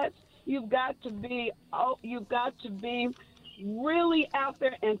Democrats, you've got to be really out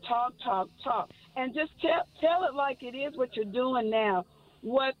there and talk, and just tell it like it is. What you're doing now,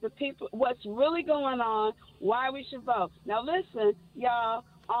 what's really going on, why we should vote. Now listen, y'all,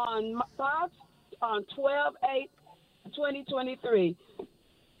 on Fox on 12/8/2023.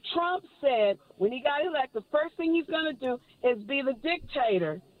 Trump said when he got elected, the first thing he's going to do is be the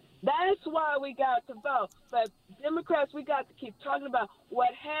dictator. That's why we got to vote. But Democrats, we got to keep talking about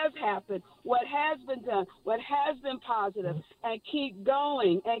what has happened, what has been done, what has been positive, and keep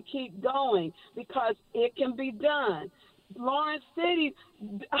going because it can be done. Lawrence City,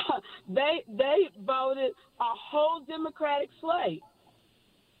 they voted a whole Democratic slate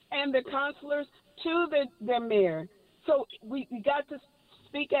and the councilors to their mayor. So we got to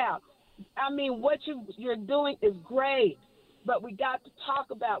speak out. I mean, what you're doing is great, but we got to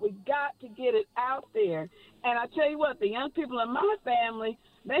talk about. We got to get it out there. And I tell you what, the young people in my family,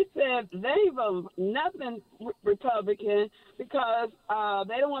 they said they vote nothing Republican because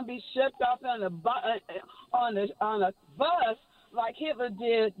they don't want to be shipped off on a bus like Hitler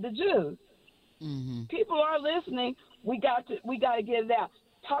did the Jews. Mm-hmm. People are listening. We got to get it out.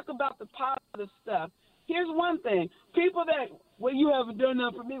 Talk about the positive stuff. Here's one thing. People that, well, you haven't done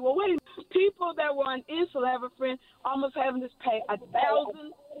nothing for me. Well, wait a minute. People that were on insulin, I have a friend almost having to pay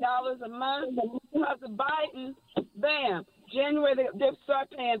 $1,000 a month because of Biden. Bam. January, they start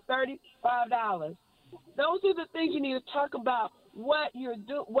paying $35. Those are the things you need to talk about, what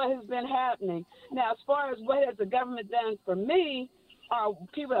has been happening. Now, as far as what has the government done for me,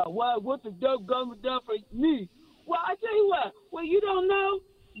 people are, well, what's the government done for me? Well, I tell you what, well, you don't know,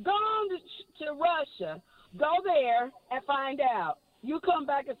 go on to Russia. Go there and find out. You come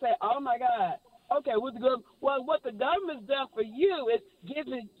back and say, oh, my God. Okay, what the government's done for you is gives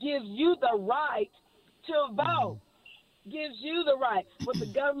you the right to vote. Gives you the right. What the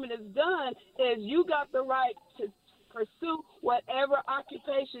government has done is you got the right to pursue whatever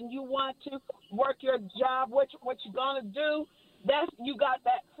occupation you want to, work your job, what you're going to do. You got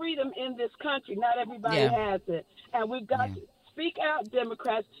that freedom in this country. Not everybody has it. And we've got to speak out,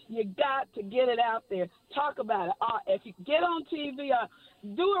 Democrats. You got to get it out there. Talk about it. If you get on TV,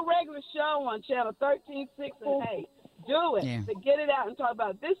 do a regular show on channel 13, 6, and 8. Do it to get it out and talk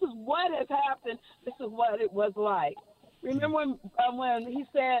about it. This is what has happened. This is what it was like. Remember when he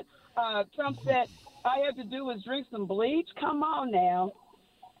said, Trump said, all you have to do is drink some bleach? Come on now.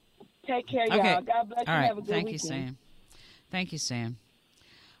 Take care, y'all. God bless you. Have a good weekend. Thank you, Sam.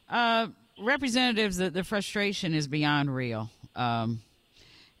 Representatives, the frustration is beyond real.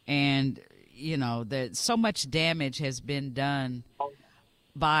 And, you know, that so much damage has been done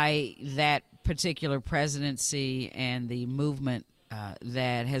by that particular presidency and the movement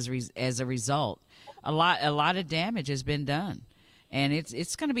that has, as a result, a lot of damage has been done. And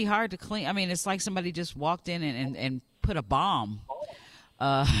it's going to be hard to clean. I mean, it's like somebody just walked in and put a bomb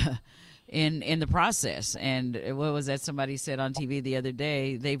in the process. And what was that somebody said on TV the other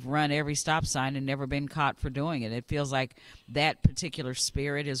day? They've run every stop sign and never been caught for doing it. It feels like that particular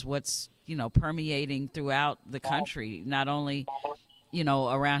spirit is what's, you know, permeating throughout the country, not only, you know,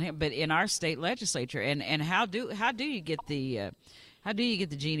 around him, but in our state legislature. And how do you get the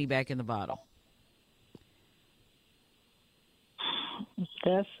genie back in the bottle?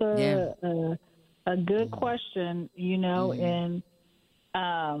 That's a good question, you know, and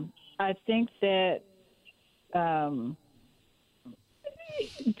I think that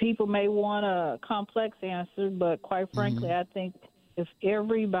people may want a complex answer, but quite frankly, I think if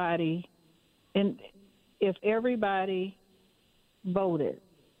everybody, and if everybody voted,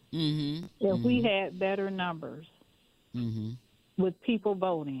 if we had better numbers with people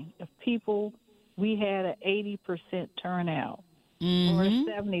voting, if we had an 80% turnout or a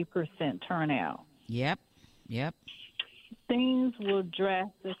 70% turnout. Yep. Things will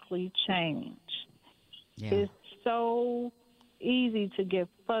drastically change. Yeah. It's so easy to get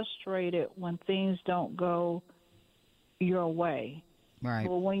frustrated when things don't go your way. Right.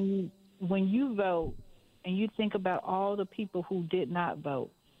 But when you vote and you think about all the people who did not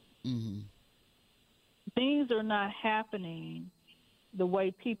vote, things are not happening the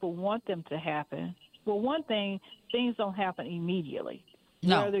way people want them to happen. Well, one thing, things don't happen immediately.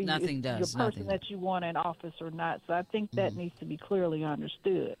 No, whether nothing does. The person that you want in office or not. So I think that needs to be clearly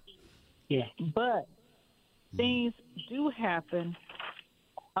understood. Yeah. But things do happen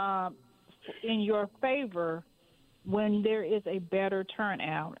in your favor when there is a better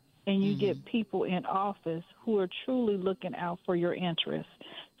turnout and you get people in office who are truly looking out for your interests.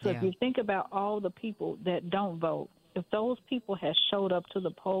 So if you think about all the people that don't vote, if those people had showed up to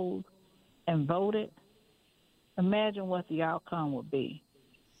the polls and voted, imagine what the outcome would be.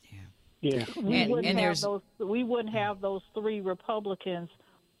 Yeah. We wouldn't have those 3 Republicans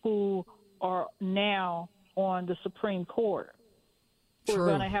who are now on the Supreme Court. We're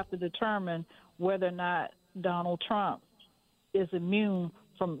going to have to determine whether or not Donald Trump is immune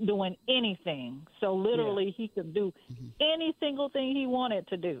from doing anything. So literally he could do any single thing he wanted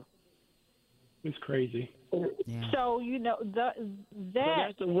to do. It's crazy. Yeah. So,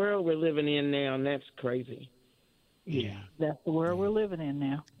 that's the world we're living in now, and that's crazy. Yeah. That's the world we're living in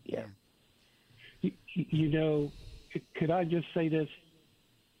now. Yeah. Could I just say this,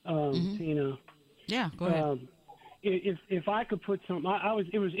 Tina? Yeah, go ahead. If I could put something,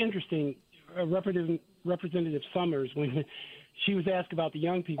 it was interesting. Representative Summers, when she was asked about the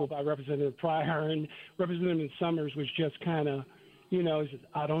young people by Representative Pryor, and Representative Summers was just kind of, says,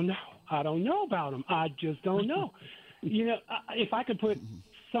 I don't know about them. I just don't know. If I could put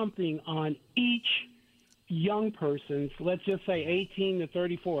something on each young person's, let's just say 18 to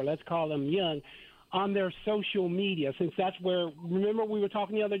 34, let's call them young, on their social media, since that's where, remember we were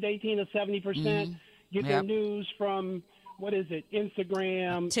talking the other day, Tina, 70% get their news from, what is it,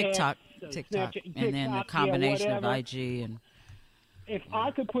 Instagram, TikTok, Snapchat, and then the combination of IG. And if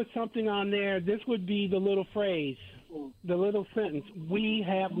I could put something on there, this would be the little phrase, the little sentence, we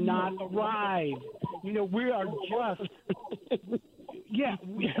have not arrived. We are just,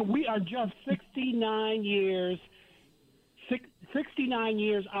 we are just 69 years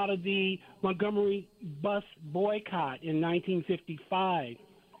out of the Montgomery bus boycott in 1955.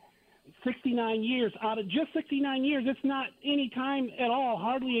 69 years out of just 69 years. It's not any time at all,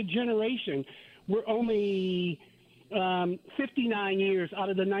 hardly a generation. We're only 59 years out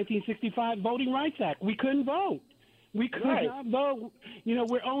of the 1965 Voting Rights Act. We couldn't vote. We could not vote.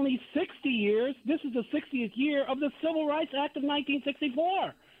 We're only 60 years. This is the 60th year of the Civil Rights Act of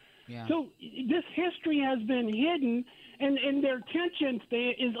 1964. Yeah. So this history has been hidden, and their attention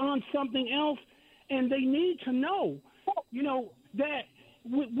is on something else, and they need to know, that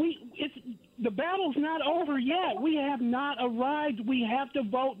the battle's not over yet. We have not arrived. We have to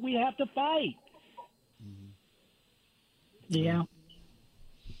vote. We have to fight. Yeah.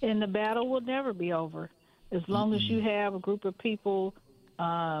 And the battle will never be over. As long as you have a group of people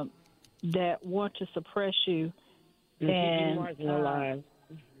that want to suppress you. And alive.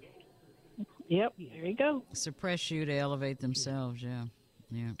 Yep, there you go. Suppress you to elevate themselves,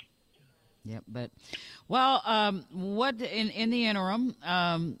 Yep, but what in the interim?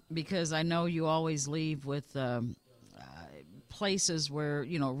 Because I know you always leave with places where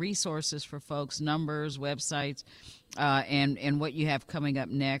resources for folks, numbers, websites, and what you have coming up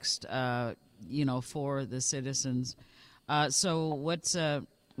next. For the citizens. So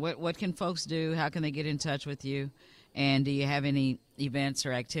what can folks do? How can they get in touch with you? And do you have any events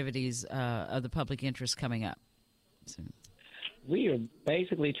or activities of the public interest coming up? So. We are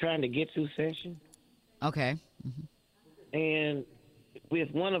basically trying to get through session. Okay. And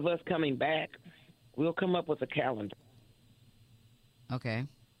with one of us coming back, we'll come up with a calendar. Okay.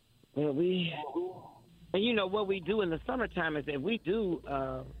 Well, what we do in the summertime is that we do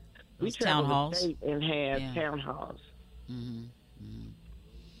we travel the state and have town halls.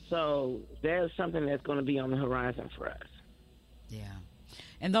 So there's something that's going to be on the horizon for us. Yeah.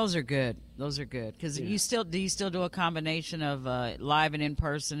 And those are good. Because do you still do a combination of live and in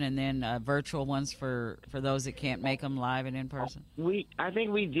person, and then virtual ones for those that can't make them live and in person? I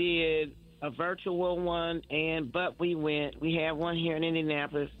think we did a virtual one, but we had one here in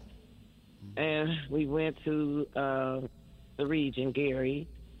Indianapolis, and we went to the region, Gary,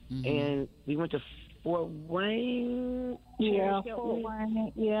 and we went to Fort Wayne. Yeah,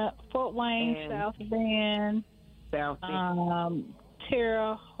 Fort Wayne, And South Bend, South Bend.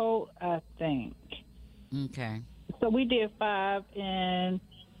 Terre Haute, I think. Okay. So we did 5, and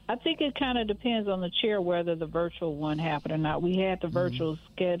I think it kind of depends on the chair whether the virtual one happened or not. We had the virtual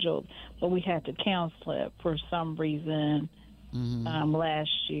scheduled, but we had to cancel it for some reason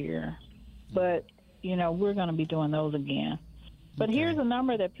last year. But, you know, we're going to be doing those again. But here's a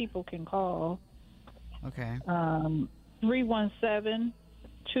number that people can call. Okay.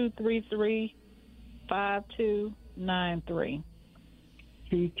 317-233-5293.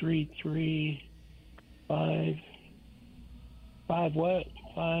 233 5 what?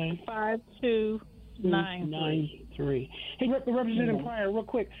 5293. Hey, Representative Pryor, real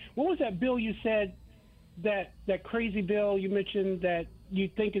quick. What was that bill you said, that crazy bill you mentioned that you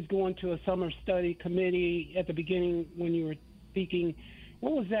think is going to a summer study committee at the beginning when you were speaking?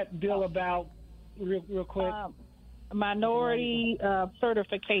 What was that bill about, real quick? Minority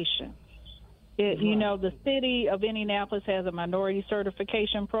certification. You know, the city of Indianapolis has a minority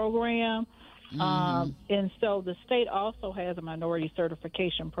certification program. And so the state also has a minority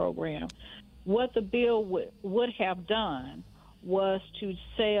certification program. What the bill would have done was to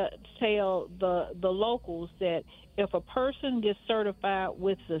tell the locals that if a person gets certified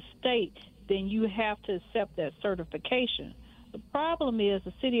with the state, then you have to accept that certification. The problem is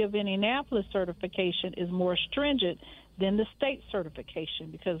the city of Indianapolis certification is more stringent than the state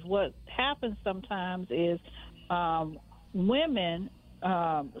certification, because what happens sometimes is women,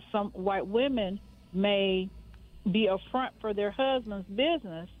 some white women may be a front for their husband's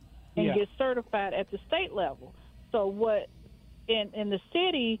business and get certified at the state level. So what in the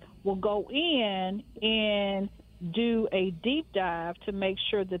city will go in and do a deep dive to make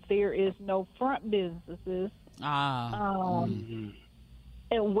sure that there is no front businesses. And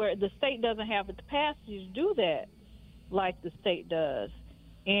where the state doesn't have the capacity to do that like the state does.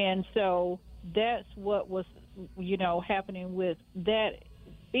 And so that's what was, you know, happening with that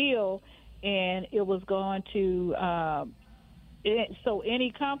bill. And it was going to, so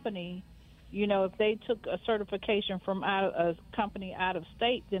any company, you know, if they took a certification from a company out of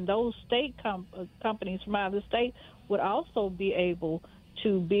state, then those state companies from out of the state would also be able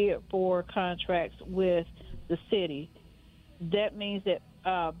to bid for contracts with the city. That means that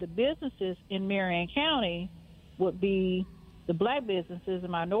the businesses in Marion County would be the black businesses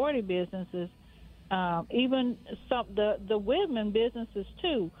and minority businesses, even some the women businesses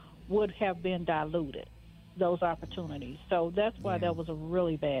too would have been diluted, those opportunities. So that's why that was a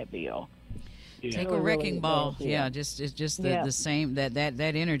really bad bill. Take a wrecking ball. Yeah, it's just the same that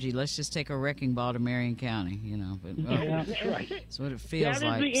energy. Let's just take a wrecking ball to Marion County, you know. But, That's right. That's what it feels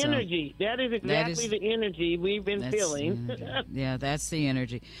like. That is the energy. That is exactly the energy we've been feeling. Yeah, that's the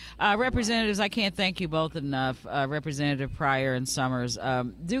energy. Representatives, I can't thank you both enough. Representative Pryor and Summers,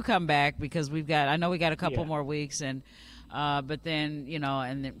 do come back, because I know we got a couple more weeks, and but then, you know,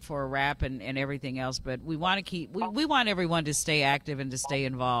 and then for a wrap and everything else. But we want to we want everyone to stay active and to stay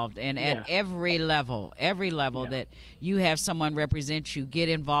involved. And at every level that you have someone represent you, get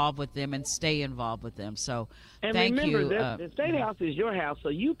involved with them and stay involved with them. So thank you. And remember, the State House is your house, so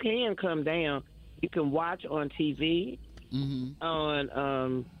you can come down. You can watch on TV,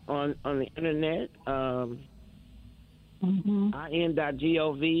 on the internet,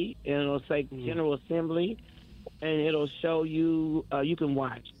 in.gov, and it'll say General Assembly. And it'll show you. You can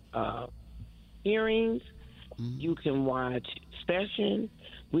watch hearings. You can watch session.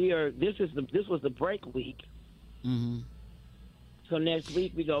 This was the break week. So next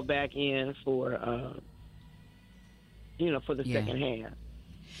week we go back in for for the second half.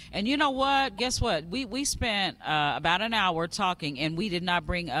 And you know what? Guess what? We spent about an hour talking, and we did not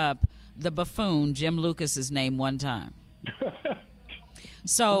bring up the buffoon Jim Lucas's name one time.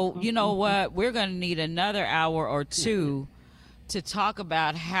 So, you know what? We're going to need another hour or two to talk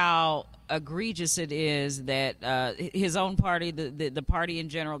about how egregious it is that his own party, the party in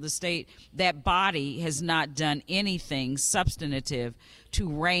general, the state, that body has not done anything substantive to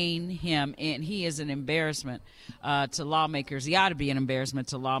rein him in. He is an embarrassment to lawmakers. He ought to be an embarrassment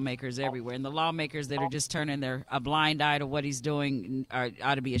to lawmakers everywhere. And the lawmakers that are just turning a blind eye to what he's doing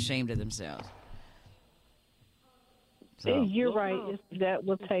ought to be ashamed of themselves. So. You're right. That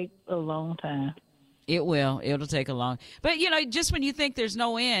will take a long time. It will. It'll take a long. But you know, just when you think there's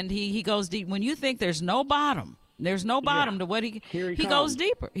no end, he goes deep. When you think there's no bottom to what he goes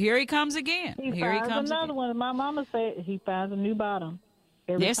deeper. Here he comes again. He finds another one. My mama said he finds a new bottom.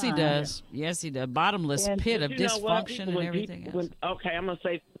 Every time. He does. Yes, he does. Bottomless pit of dysfunction and everything else. Okay, I'm gonna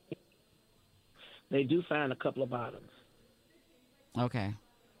say they do find a couple of bottoms. Okay.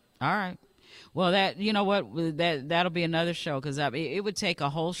 All right. Well, that you know what that'll be another show because it would take a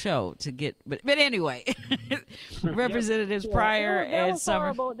whole show to get. But anyway, Representatives Pryor and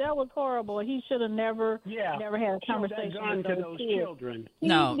Summer. That was horrible. He should have never had a conversation with those children.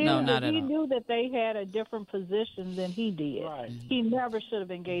 No, not at all. He knew that they had a different position than he did. Right. He never should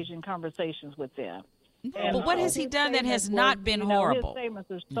have engaged in conversations with them. But what has he done that has not been horrible? His statements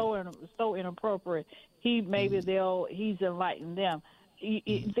are so inappropriate. He's enlightened them.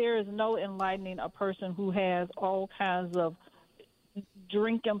 There is no enlightening a person who has all kinds of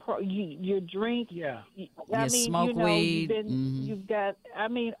drinking. You drink. Yeah. I mean, smoke weed. You've got. I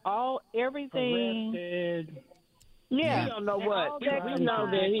mean, everything. Arrested. Yeah. We don't know what. We know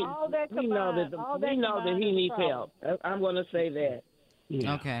that he needs help. I'm going to say that.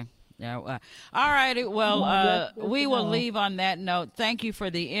 Yeah. Okay. Yeah. All righty. Well, we will leave on that note. Thank you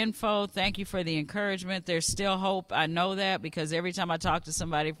for the info. Thank you for the encouragement. There's still hope. I know that because every time I talk to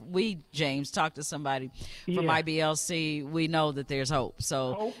somebody, James, talk to somebody from IBLC, we know that there's hope.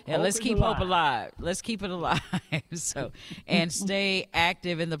 So let's keep hope alive. Let's keep it alive. And stay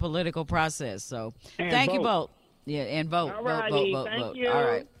active in the political process. So thank you both. Yeah, and vote. All righty. Vote. Thank you. All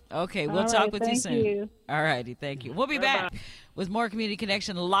right. Okay, we'll talk with you soon. You. All righty, thank you. We'll be back with more Community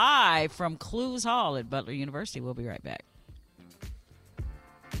Connection live from Clues Hall at Butler University. We'll be right back.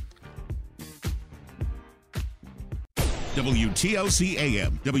 WTLC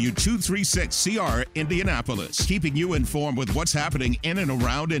AM, W236CR, Indianapolis, keeping you informed with what's happening in and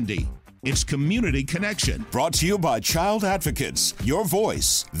around Indy. It's Community Connection, brought to you by Child Advocates, your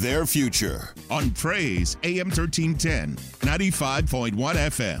voice, their future. On Praise, AM 1310, 95.1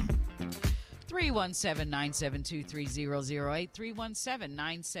 FM. 317-972-3008,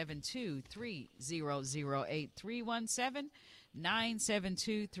 317-972-3008,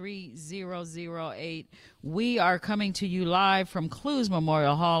 317-972-3008. We are coming to you live from Clues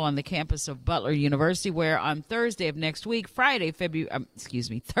Memorial Hall on the campus of Butler University, where on Thursday of next week, Thursday of next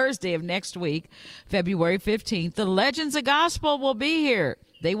week, February 15th, the Legends of Gospel will be here.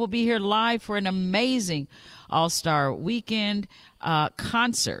 They will be here live for an amazing All-Star Weekend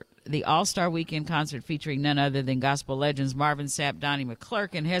concert. The All-Star Weekend concert featuring none other than gospel legends Marvin Sapp, Donnie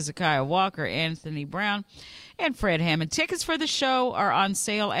McClurkin, Hezekiah Walker, Anthony Brown, and Fred Hammond. Tickets for the show are on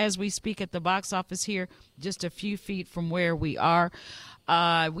sale as we speak at the box office here, just a few feet from where we are.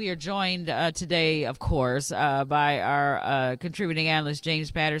 We are joined today, of course, by our contributing analyst,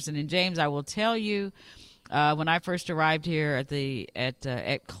 James Patterson. And James, I will tell you, when I first arrived here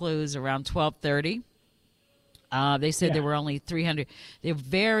at Clues around 12:30, they said there were only 300.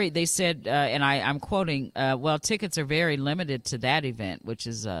 They said, and I'm quoting, tickets are very limited to that event, which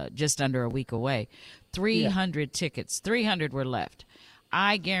is just under a week away. 300 tickets. 300 were left.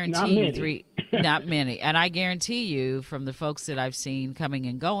 I guarantee not many. And I guarantee you from the folks that I've seen coming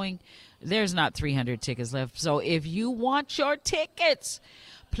and going, there's not 300 tickets left. So if you want your tickets,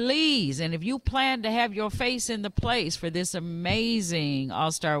 please, and if you plan to have your face in the place for this amazing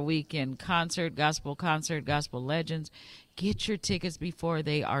All-Star Weekend gospel legends, get your tickets before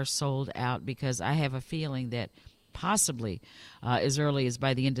they are sold out, because I have a feeling that possibly as early as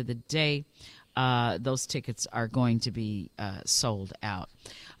by the end of the day, those tickets are going to be sold out.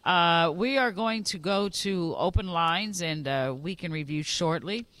 We are going to go to open lines and weekend review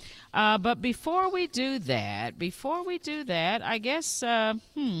shortly. But before we do that, I guess, I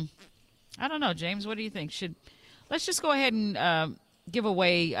don't know, James, what do you think? Let's just go ahead and give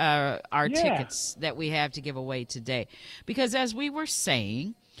away our tickets that we have to give away today. Because as we were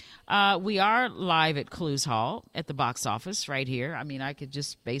saying, we are live at Clues Hall at the box office right here. I mean, I could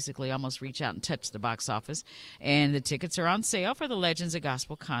just basically almost reach out and touch the box office. And the tickets are on sale for the Legends of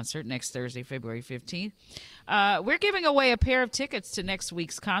Gospel concert next Thursday, February 15th. We're giving away a pair of tickets to next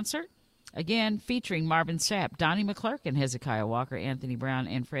week's concert. Again, featuring Marvin Sapp, Donnie McClurkin, Hezekiah Walker, Anthony Brown,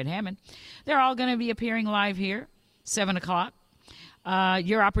 and Fred Hammond. They're all going to be appearing live here, 7 o'clock.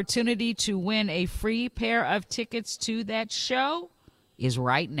 Your opportunity to win a free pair of tickets to that show is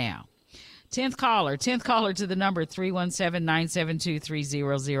right now. 10th caller to the number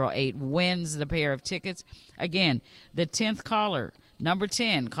 317-972-3008 wins the pair of tickets. Again, the 10th caller,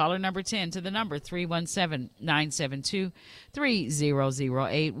 caller number 10 to the number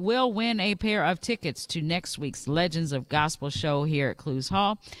 317-972-3008 will win a pair of tickets to next week's Legends of Gospel show here at Clues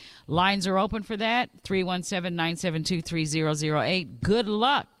Hall. Lines are open for that, 317-972-3008. Good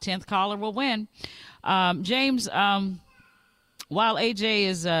luck. 10th caller will win. James, while AJ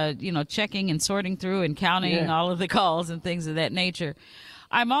is, checking and sorting through and counting all of the calls and things of that nature,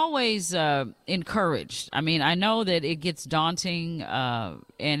 I'm always encouraged. I mean, I know that it gets daunting, and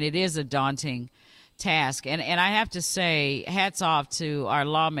it is a daunting task. And I have to say, hats off to our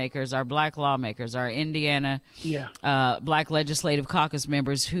lawmakers, our black lawmakers, our Indiana Black Legislative Caucus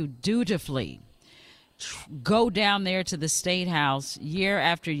members who dutifully go down there to the State House year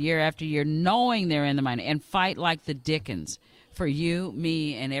after year after year, knowing they're in the minority, and fight like the Dickens for you,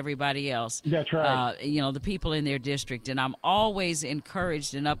 me, and everybody else. That's right. The people in their district. And I'm always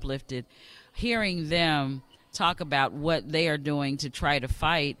encouraged and uplifted hearing them talk about what they are doing to try to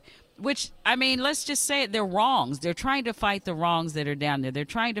fight, which, I mean, let's just say it, they're wrongs. They're trying to fight the wrongs that are down there. They're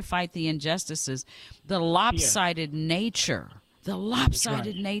trying to fight the injustices, the lopsided nature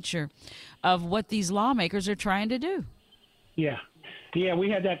nature of what these lawmakers are trying to do. Yeah. We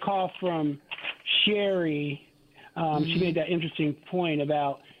had that call from Sherry. She made that interesting point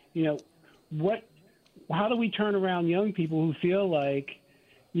about, how do we turn around young people who feel like,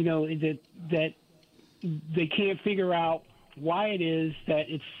 that they can't figure out why it is that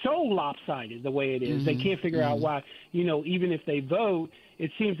it's so lopsided the way it is. They can't figure out why, even if they vote, it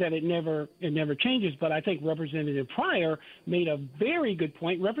seems that it never changes. But I think Representative Pryor made a very good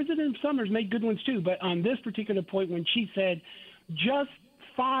point. Representative Summers made good ones too. But on this particular point, when she said just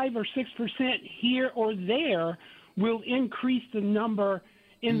 5 or 6% here or there will increase the number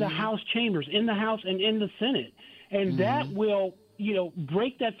in the House chambers, in the House and in the Senate. And that will,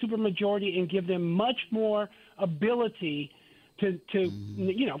 break that supermajority and give them much more ability to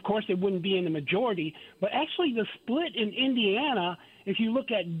of course, it wouldn't be in the majority, but actually the split in Indiana, if you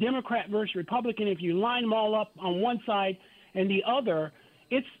look at Democrat versus Republican, if you line them all up on one side and the other,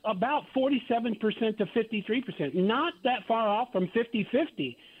 it's about 47% to 53%, not that far off from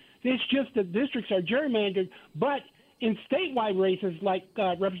 50-50. It's just the districts are gerrymandered, but in statewide races, like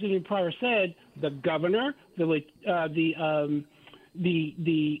Representative Pryor said, the governor, the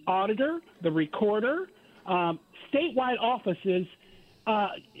auditor, the recorder, statewide offices,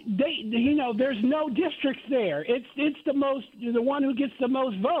 there's no districts there. It's the one who gets the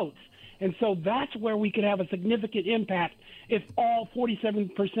most votes. And so that's where we could have a significant impact if all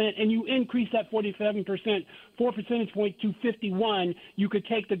 47%, and you increase that 47%, 4 percentage points to 51, you could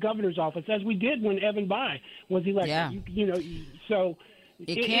take the governor's office, as we did when Evan Bayh was elected. Yeah. So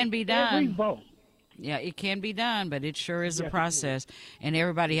it can be done. Every vote. Yeah, it can be done, but it sure is a process, and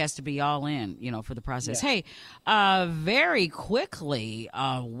everybody has to be all in, for the process. Yeah. Hey, very quickly,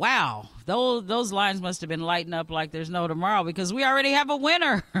 wow, those lines must have been lighting up like there's no tomorrow, because we already have a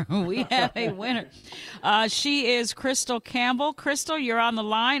winner. We have a winner. She is Crystal Campbell. Crystal, you're on the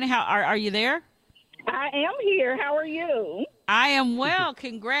line. How are you there? I am here. How are you? I am well.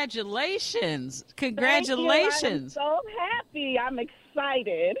 Congratulations. Congratulations. I'm so happy. I'm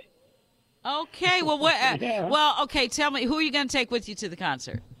excited. Okay, well, okay, tell me, who are you going to take with you to the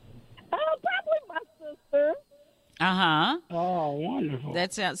concert? Probably my sister. Uh-huh. Oh, wonderful.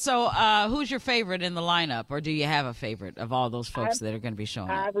 That's it. So, who's your favorite in the lineup, or do you have a favorite of all those folks that are going to be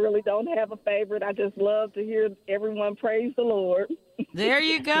showing I up? really don't have a favorite. I just love to hear everyone praise the Lord. There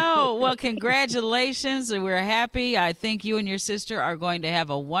you go. Well, congratulations. We're happy. I think you and your sister are going to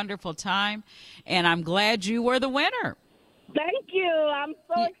have a wonderful time, and I'm glad you were the winner. Thank you. I'm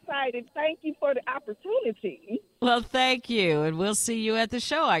so excited. Thank you for the opportunity. Well, thank you, and we'll see you at the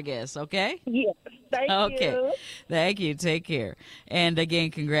show, I guess, okay? Yes. Thank you. Okay. Thank you. Take care. And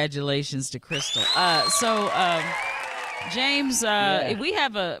again, congratulations to Crystal. James, we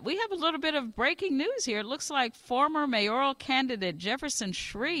have a little bit of breaking news here. It looks like former mayoral candidate Jefferson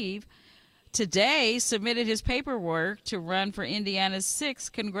Shreve today submitted his paperwork to run for Indiana's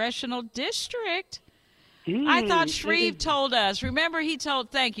 6th congressional district. I thought Shreve told us. Remember,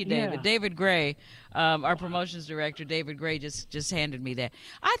 thank you, David. Yeah. David Gray, our promotions director, David Gray just handed me that.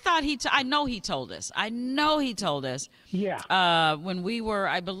 I thought I know he told us. Yeah. When we were,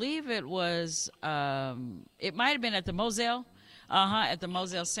 I believe it was, it might have been at the Moselle. At the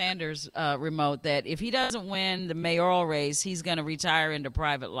Moselle Sanders remote, that if he doesn't win the mayoral race, he's going to retire into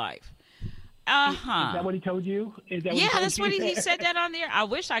private life. Is that what he told you? That's what he said that on there. I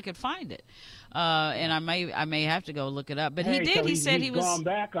wish I could find it. And I may have to go look it up. But he did. So he said he's he was gone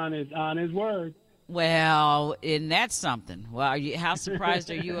back on his word. Well, and that's something. Well, how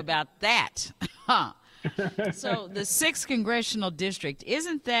surprised are you about that? So the 6th congressional district,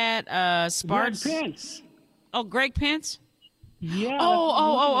 isn't that Sparks? Greg Pence. Oh, Greg Pence. Yeah.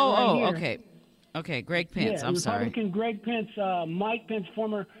 Okay. Okay, Greg Pence. I'm sorry. Republican Greg Pence, Mike Pence,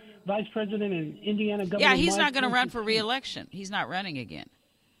 former vice president and Indiana governor. Yeah, he's Mike not going to Pence run for re-election. He's not running again.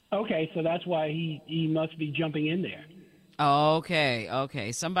 Okay, so that's why he must be jumping in there.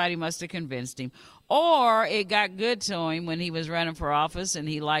 Okay. Somebody must have convinced him. Or it got good to him when he was running for office and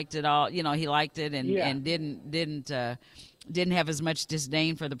he liked it all. He liked it and didn't didn't have as much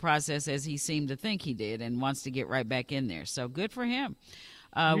disdain for the process as he seemed to think he did, and wants to get right back in there. So good for him.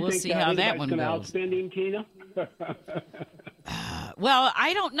 We'll see how that one goes. Outspend him, Tina? Well,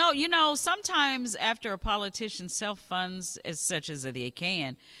 I don't know. You know, sometimes after a politician self-funds as such as they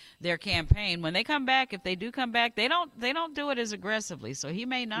can their campaign, when they come back, if they do come back, they don't do it as aggressively. So he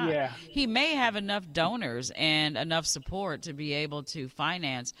may not. Yeah. He may have enough donors and enough support to be able to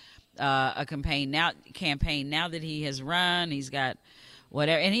finance a campaign now that he has run. He's got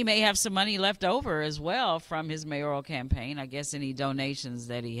whatever, and he may have some money left over as well from his mayoral campaign. I guess any donations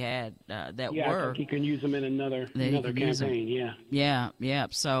that he had that were. I think he can use them in another campaign. Yeah.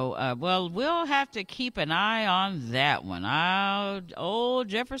 So, well, we'll have to keep an eye on that one. Old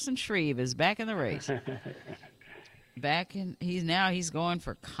Jefferson Shreve is back in the race. He's going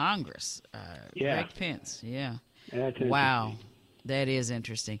for Congress. Greg Pence. Yeah. Wow. That is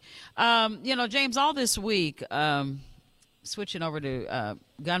interesting. James, all this week, switching over to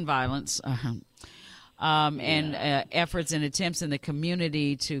gun violence and efforts and attempts in the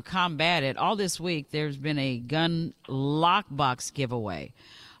community to combat it. All this week, there's been a gun lockbox giveaway.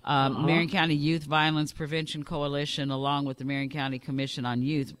 Marion County Youth Violence Prevention Coalition, along with the Marion County Commission on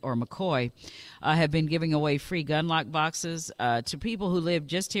Youth, or McCoy, have been giving away free gun lock boxes to people who live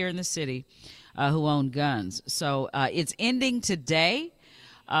just here in the city who own guns. So it's ending today.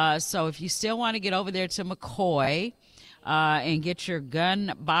 So if you still want to get over there to McCoy and get your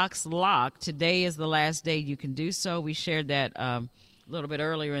gun box locked, today is the last day you can do so. We shared that a little bit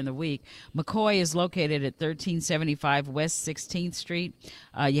earlier in the week. McCoy is located at 1375 West 16th Street.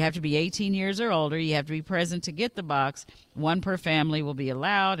 You have to be 18 years or older. You have to be present to get the box. One per family will be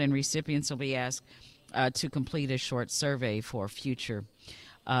allowed, and recipients will be asked to complete a short survey for future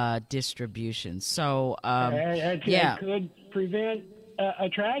distribution. So, that could prevent a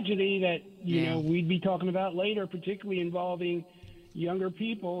tragedy that we'd be talking about later, particularly involving younger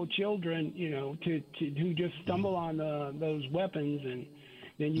people, children, who just stumble on those weapons, and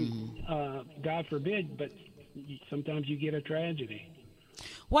then you, God forbid, but sometimes you get a tragedy.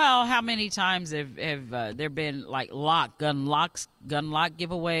 Well, how many times have there been like gun lock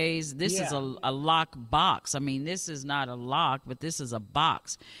giveaways? This is a lock box. I mean, this is not a lock, but this is a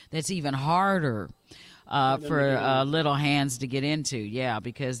box that's even harder for little hands to get into. Yeah,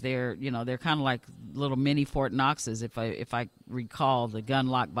 because they're kind of like little mini Fort Knoxes, if I recall the gun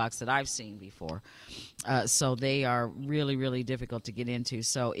lock box that I've seen before. So they are really, really difficult to get into.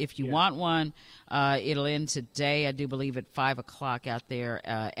 So if you want one, it'll end today, I do believe, at 5 o'clock out there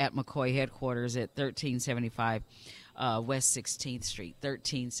at McCoy headquarters at 1375 West 16th Street,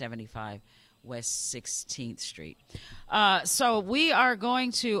 1375 West 16th Street. So we are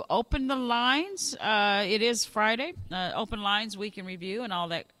going to open the lines. It is Friday, open lines, week in review, and all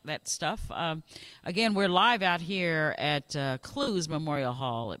that stuff. Again, we're live out here at Clues Memorial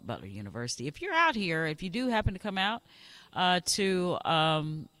Hall at Butler University. If you're out here, if you do happen to come out to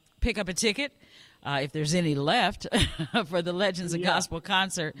pick up a ticket, if there's any left for the Legends of Gospel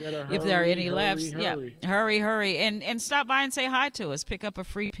concert, if there are any left, hurry, and stop by and say hi to us. Pick up a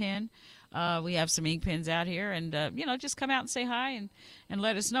free pen. We have some ink pens out here, and just come out and say hi and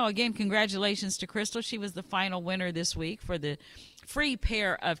let us know. Again, congratulations to Crystal. She was the final winner this week for the free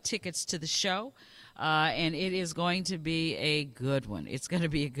pair of tickets to the show, and it is going to be a good one. It's going to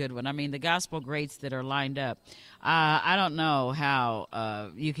be a good one. I mean, the gospel greats that are lined up, I don't know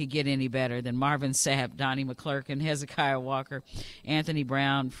how you could get any better than Marvin Sapp, Donnie McClurkin, Hezekiah Walker, Anthony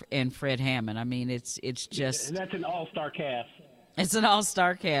Brown, and Fred Hammond. I mean, it's just... And that's an all-star cast. It's an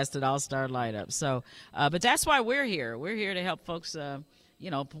all-star cast, an all-star lineup. So, but that's why we're here. We're here to help folks.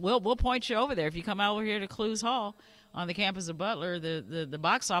 We'll point you over there if you come over here to Clues Hall on the campus of Butler. The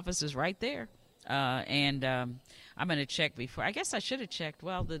box office is right there. And I'm going to check before. I guess I should have checked.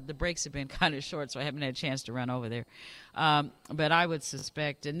 Well, the breaks have been kind of short, so I haven't had a chance to run over there. But I would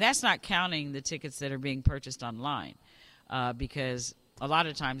suspect, and that's not counting the tickets that are being purchased online, because a lot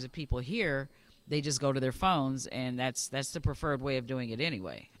of times the people here, they just go to their phones, and that's the preferred way of doing it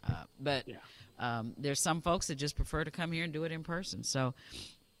anyway. But there's some folks that just prefer to come here and do it in person. So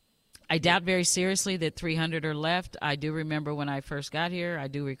I doubt very seriously that 300 are left. I do remember when I first got here, I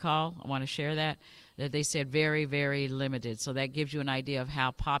want to share that they said very, very limited. So that gives you an idea of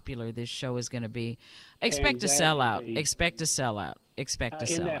how popular this show is going to be. Expect to sell out. Expect to sell out.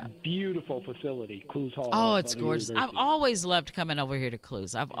 In that beautiful facility, Clues Hall. Oh, it's gorgeous. University. I've always loved coming over here to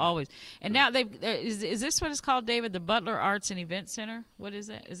Clues. I've always. And now is this what it's called, David? The Butler Arts and Event Center? What is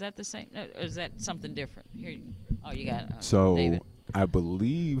that? Is that the same? Or is that something different? Here, you got it. So David. I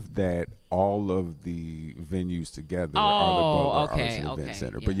believe that all of the venues together are the Butler Arts and Event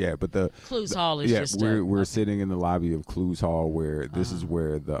Center. Yeah. But the Clues Hall is we're sitting in the lobby of Clues Hall, where this is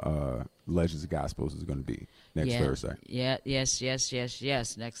where the Legends of Gospels is going to be next Thursday. Yes.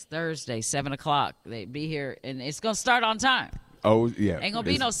 Next Thursday, 7:00. They be here, and it's going to start on time. Oh yeah, ain't gonna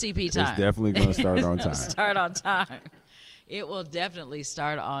be no CP time. It's definitely going to start on time. Start on time. It will definitely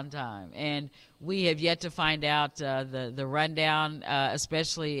start on time. And we have yet to find out the rundown,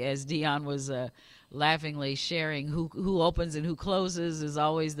 especially as Dion was laughingly sharing who opens and who closes is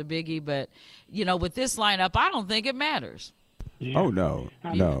always the biggie. But, with this lineup, I don't think it matters. Yeah. Oh, no.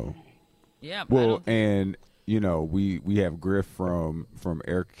 Yeah. Well, and, we have Griff from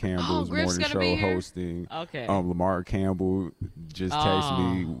Eric Campbell's morning show hosting. Okay. Lamar Campbell just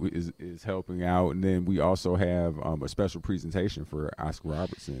texted me, is helping out. And then we also have a special presentation for Oscar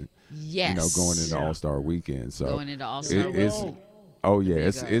Robertson. Yes. Going into All-Star Weekend. So going into All-Star Weekend. Oh yeah,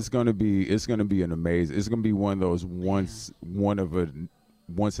 it's gonna be an amazing. It's gonna be one of those once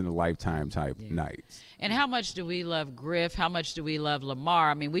in a lifetime type nights. And how much do we love Griff? How much do we love Lamar?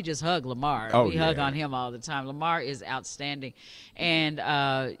 I mean, we just hug Lamar. We hug on him all the time. Lamar is outstanding. And,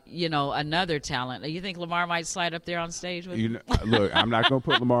 another talent. You think Lamar might slide up there on stage with you? Look, I'm not going to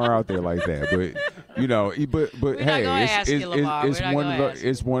put Lamar out there like that. But hey,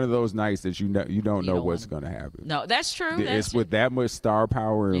 it's one of those nights that you don't know what's going to happen. No, that's true. With that much star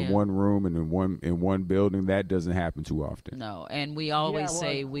power in one room and in one building, that doesn't happen too often. No, and we always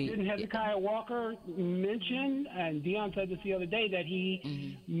say didn't Hezekiah Walker mention, and Dion said this the other day, that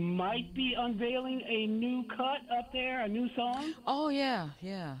he might be unveiling a new cut up there, a new song? Oh yeah.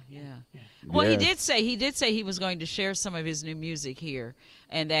 Well, he did say he was going to share some of his new music here,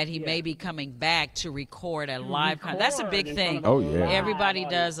 and that he may be coming back to record a live concert. That's a big thing. Oh yeah, everybody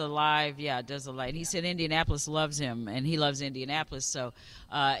does a live. And he said Indianapolis loves him, and he loves Indianapolis, so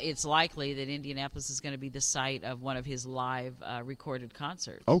it's likely that Indianapolis is going to be the site of one of his live recorded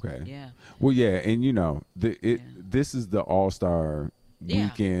concerts. Okay. Yeah. Well, yeah, and this is the All-Star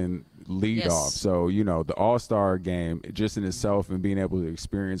weekend lead off. So, the All-Star game just in itself and being able to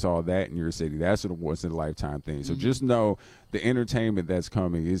experience all that in your city, that's a once in a lifetime thing. So just know the entertainment that's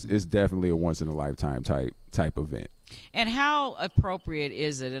coming is definitely a once in a lifetime type event. And how appropriate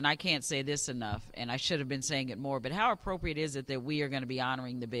is it, and I can't say this enough, and I should have been saying it more, but how appropriate is it that we are going to be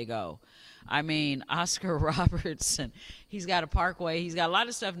honoring the Big O? I mean, Oscar Robertson, he's got a parkway. He's got a lot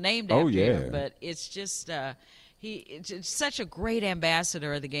of stuff named after him, but it's just it's such a great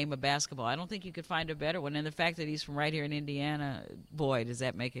ambassador of the game of basketball. I don't think you could find a better one. And the fact that he's from right here in Indiana, boy, does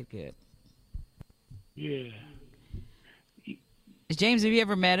that make it good. Yeah. James, have you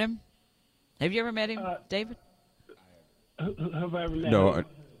ever met him? Have you ever met him, David? Have I ever met him? No,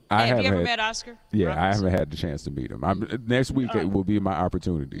 have you ever met Oscar? Yeah, Robertson? I haven't had the chance to meet him. Next week it will be my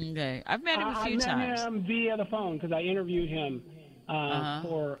opportunity. Okay, I've met him a few times. I met him via the phone because I interviewed him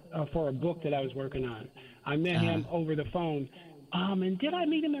for a book that I was working on. I met him over the phone. And did I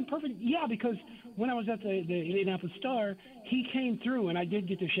meet him in person? Yeah, because when I was at the Indianapolis Star, he came through, and I did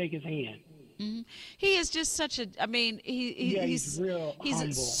get to shake his hand. Mm-hmm. He is just such a. I mean, he's real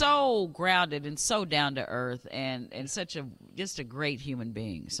humble. So grounded and so down to earth, and such a great human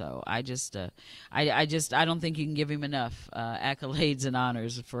being. So I don't think you can give him enough accolades and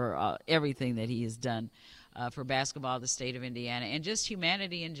honors for everything that he has done. For basketball, the state of Indiana, and just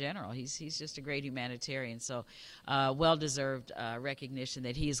humanity in general. He's just a great humanitarian. So well-deserved recognition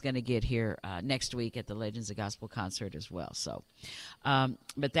that he is going to get here next week at the Legends of Gospel concert as well. So,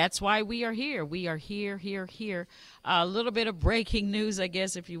 but that's why we are here. We are here. A little bit of breaking news, I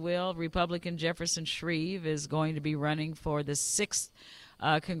guess, if you will. Republican Jefferson Shreve is going to be running for the 6th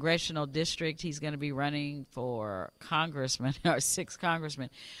congressional district. He's going to be running for congressman, or 6th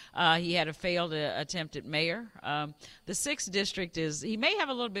congressman. He had a failed attempt at mayor. The 6th district he may have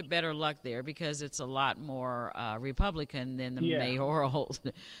a little bit better luck there because it's a lot more Republican than the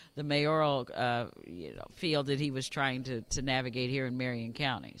mayoral field that he was trying to navigate here in Marion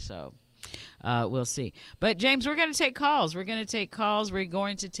County. So we'll see. But, James, we're going to take calls. We're going to take calls.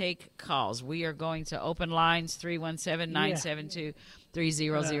 We are going to open lines 317-972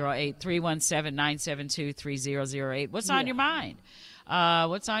 3008, 317-972-3008. What's on your mind?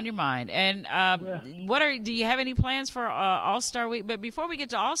 What's on your mind? And do you have any plans for All-Star Week? But before we get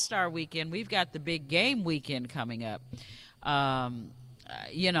to All-Star Weekend, we've got the big game weekend coming up.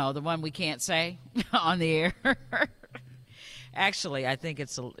 The one we can't say on the air. Actually, I think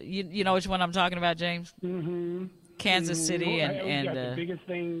it's you know which one I'm talking about, James? Mm-hmm. Kansas City and the biggest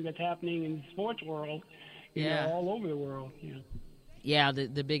thing that's happening in the sports world, all over the world. Yeah,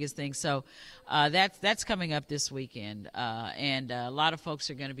 the biggest thing. So that's coming up this weekend, and a lot of folks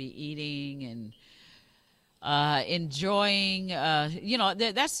are going to be eating and enjoying.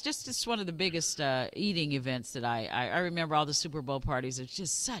 That's just one of the biggest eating events that I remember. All the Super Bowl parties. It's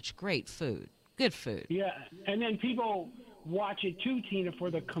just such great food, good food. Yeah, and then people watch it too, Tina, for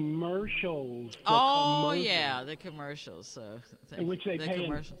the commercials. Yeah, the commercials. So in which they pay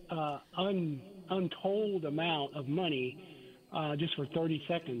an untold amount of money. Just for 30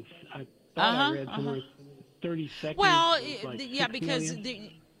 seconds. I thought I read somewhere 30 seconds. Well, like because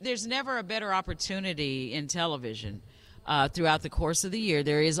there's never a better opportunity in television throughout the course of the year.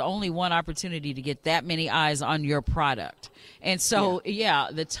 There is only one opportunity to get that many eyes on your product. And so,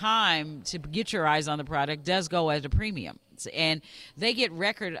 the time to get your eyes on the product does go at a premium. And they get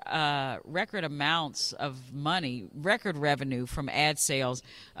record amounts of money, record revenue from ad sales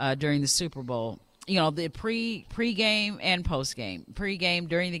during the Super Bowl. The pre-game and post-game, pre-game,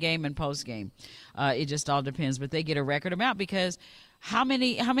 during the game, and post-game. It just all depends, but they get a record amount because how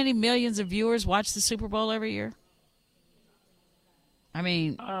many millions of viewers watch the Super Bowl every year? I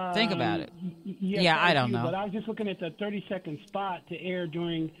mean, think about it. Yes, I don't know. But I was just looking at the 30-second spot to air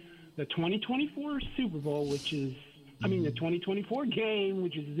during the 2024 Super Bowl, which is, the 2024 game,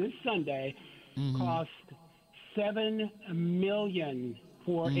 which is this Sunday, cost $7 million.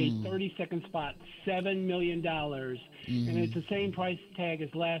 For a 30-second spot, $7 million. And it's the same price tag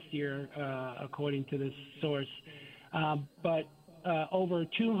as last year, according to this source. But over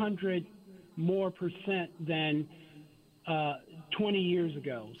 200 more % than 20 years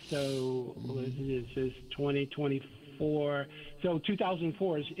ago. So this is 2024. So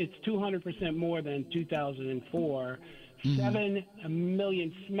 2004, it's 200% more than 2004. 7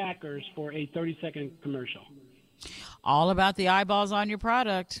 million smackers for a 30-second commercial. All about the eyeballs on your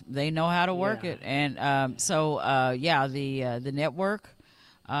product. They know how to work it. And the network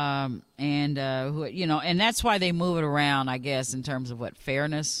and that's why they move it around, I guess, in terms of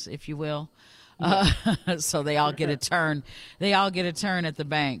fairness, if you will. So they all get a turn. They all get a turn at the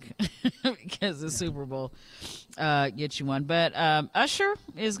bank because the Super Bowl gets you one. But Usher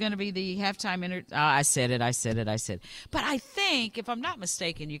is going to be the halftime I said it. But I think, if I'm not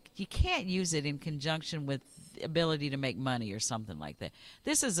mistaken, you can't use it in conjunction with ability to make money or something like that.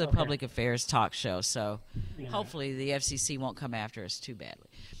 This is a public affairs talk show, so hopefully the FCC won't come after us too badly.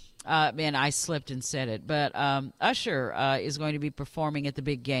 Man, I slipped and said it. But Usher is going to be performing at the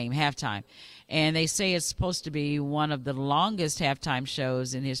big game, halftime. And they say it's supposed to be one of the longest halftime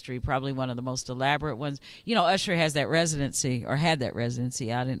shows in history, probably one of the most elaborate ones. Usher has that residency, or had that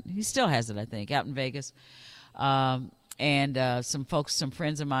residency he still has it, I think, out in Vegas. And some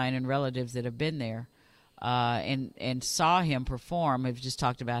friends of mine and relatives that have been there and saw him perform have just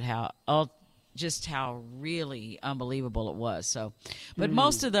talked about how really unbelievable it was. So, but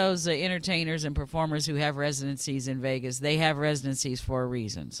most of those entertainers and performers who have residencies in Vegas, they have residencies for a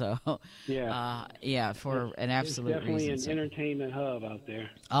reason. So, for an absolute it's definitely reason. An entertainment hub out there.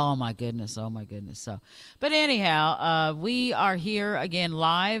 Oh my goodness. So, but anyhow, we are here again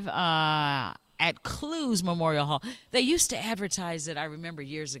live at Clues Memorial Hall. They used to advertise it, I remember,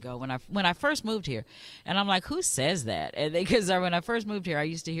 years ago when I first moved here. And I'm like, who says that? Because when I first moved here, I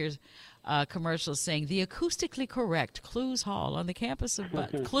used to hear commercials saying the acoustically correct Clues Hall on the campus of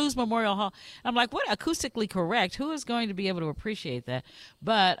Clues Memorial Hall. I'm like, what acoustically correct? Who is going to be able to appreciate that?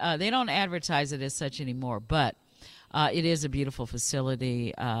 But they don't advertise it as such anymore. But it is a beautiful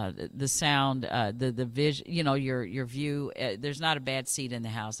facility. The sound, the vision, your view. There's not a bad seat in the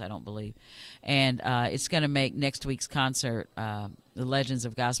house, I don't believe, and it's going to make next week's concert, the Legends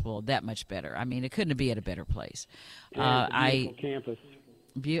of Gospel, that much better. I mean, it couldn't be at a better place. Yeah, it's a beautiful campus.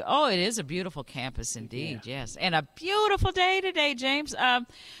 It is a beautiful campus indeed, yes. And a beautiful day today, James. You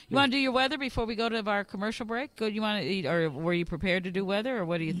want to do your weather before we go to our commercial break? You want to eat, or were you prepared to do weather, or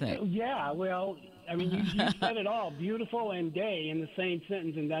what do you think? Yeah, well, I mean, you said it all, beautiful and day in the same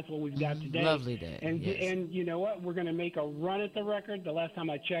sentence, and that's what we've got today. Lovely day, And you know what? We're going to make a run at the record. The last time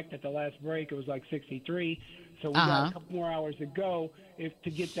I checked at the last break, it was like 63. So we got a couple more hours to go to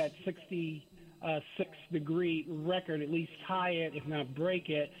get that 66-degree record, at least tie it, if not break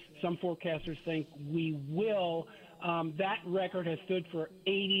it. Some forecasters think we will. That record has stood for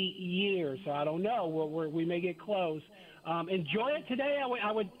 80 years, so I don't know. We may get close. Enjoy it today.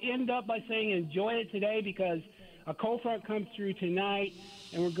 I would end up by saying enjoy it today because a cold front comes through tonight,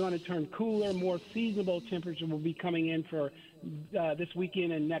 and we're going to turn cooler, more seasonable temperature will be coming in for this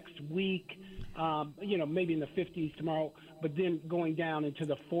weekend and next week. Maybe in the 50s tomorrow, but then going down into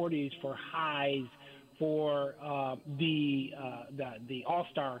the 40s for highs for the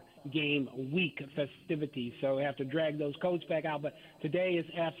All-Star game week festivities. So we have to drag those coats back out. But today is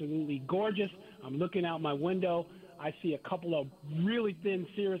absolutely gorgeous. I'm looking out my window. I see a couple of really thin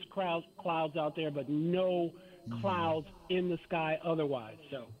cirrus clouds out there, but no clouds in the sky otherwise.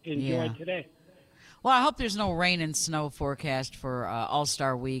 So enjoy today. Well, I hope there's no rain and snow forecast for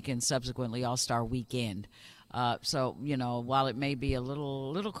All-Star Week and subsequently All-Star Weekend. So, while it may be a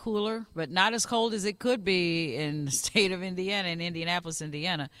little cooler, but not as cold as it could be in the state of Indiana, in Indianapolis,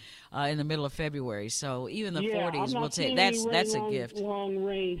 Indiana, in the middle of February. So even the 40s will take. That's a gift. Long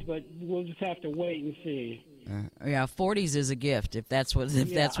range, but we'll just have to wait and see. 40s is a gift if that's what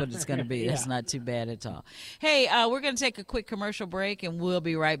it's going to be. That's not too bad at all. Hey, we're going to take a quick commercial break, and we'll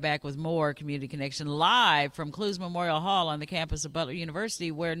be right back with more Community Connection live from Clues Memorial Hall on the campus of Butler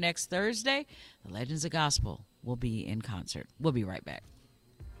University, where next Thursday, the Legends of Gospel will be in concert. We'll be right back.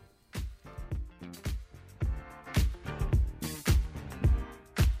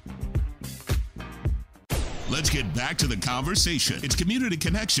 Let's get back to the conversation. It's Community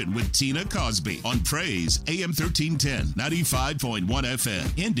Connection with Tina Cosby on Praise AM 1310, 95.1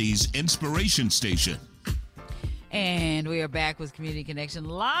 FM, Indy's inspiration station. And we are back with Community Connection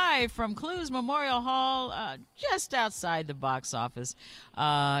live from Clues Memorial Hall, just outside the box office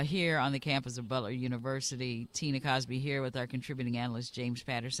here on the campus of Butler University. Tina Cosby here with our contributing analyst, James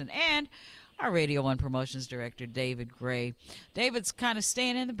Patterson, and our Radio 1 Promotions Director, David Gray. David's kind of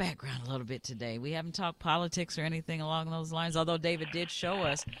staying in the background a little bit today. We haven't talked politics or anything along those lines, although David did show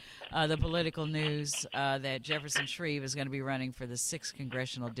us the political news that Jefferson Shreve is going to be running for the 6th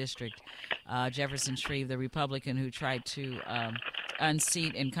Congressional District. Jefferson Shreve, the Republican who tried to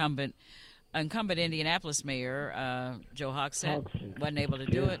unseat incumbent Indianapolis Mayor Joe Hogsett, wasn't able to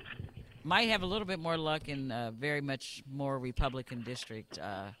do it. Might have a little bit more luck in a very much more Republican district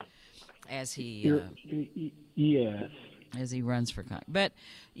as he runs for Congress. But,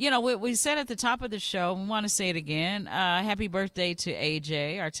 we said at the top of the show, we want to say it again, happy birthday to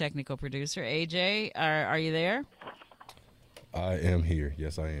AJ, our technical producer. AJ, are you there? I am here.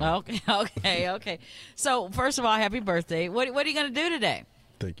 Yes, I am. Okay. So, first of all, happy birthday. What are you going to do today?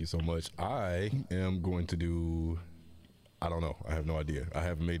 Thank you so much. I am going to do, I don't know. I have no idea. I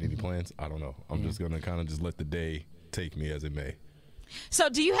haven't made any plans. I don't know. I'm just going to kind of just let the day take me as it may. So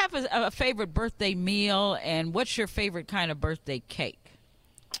do you have a favorite birthday meal, and what's your favorite kind of birthday cake?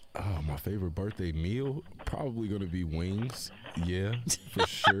 My favorite birthday meal? Probably going to be wings. Yeah, for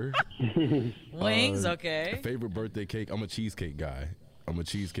sure. Wings, okay. Favorite birthday cake? I'm a cheesecake guy.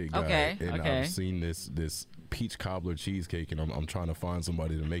 Okay. I've seen this peach cobbler cheesecake, and I'm trying to find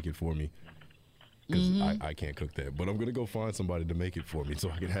somebody to make it for me. Because I can't cook that. But I'm going to go find somebody to make it for me so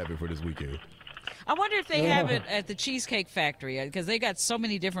I can have it for this weekend. I wonder if they have it at the Cheesecake Factory, because they got so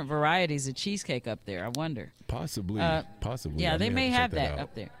many different varieties of cheesecake up there. I wonder. Possibly. Yeah, they may have that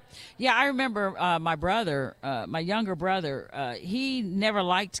up there. Yeah, I remember my brother, my younger brother, he never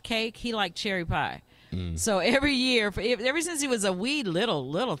liked cake. He liked cherry pie. So every year, ever since he was a wee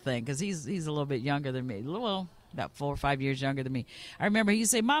little thing, because he's a little bit younger than me, well, about 4 or 5 years younger than me. I remember he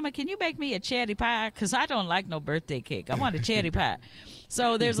used to say, "Mama, can you make me a cherry pie? Because I don't like no birthday cake. I want a cherry pie."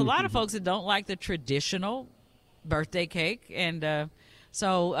 So there's a lot of folks that don't like the traditional birthday cake, and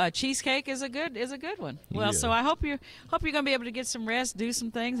so cheesecake is a good one. Well, So I hope you're going to be able to get some rest, do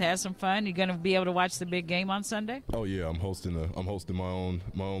some things, have some fun. You're going to be able to watch the big game on Sunday. Oh yeah, I'm hosting my own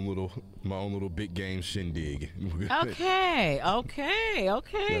little big game shindig. Okay.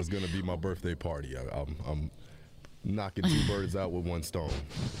 That's going to be my birthday party. I'm knocking 2 birds out with one stone.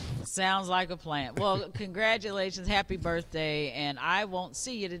 Sounds like a plan. Well, congratulations, happy birthday, and I won't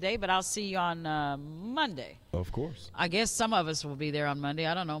see you today, but I'll see you on Monday. Of course. I guess some of us will be there on Monday.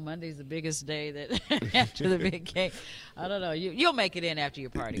 I don't know. Monday's the biggest day that after the big game. I don't know. You'll make it in after your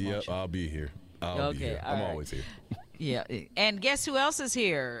party, won't you? I'll be here. I'll be here. I'm always here. Yeah, and guess who else is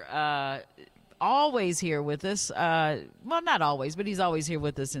here? Always here with us. Well, not always, but he's always here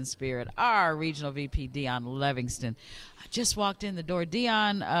with us in spirit. Our regional VP, Dion Livingston. I just walked in the door.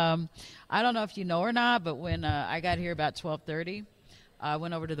 Dion, I don't know if you know or not, but when I got here about 12:30, I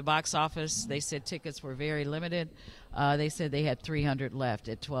went over to the box office. They said tickets were very limited. They said they had 300 left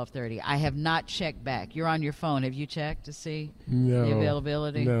at 12:30. I have not checked back. You're on your phone. Have you checked to see the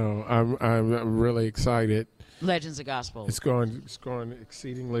availability? No, I'm really excited. Legends of Gospel. It's going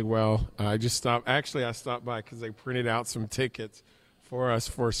exceedingly well. I stopped by because they printed out some tickets for us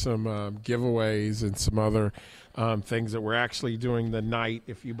for some giveaways and some other things that we're actually doing the night.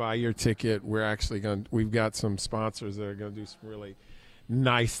 If you buy your ticket, we've got some sponsors that are going to do some really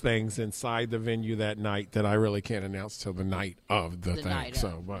nice things inside the venue that night that I really can't announce till the night of the thing.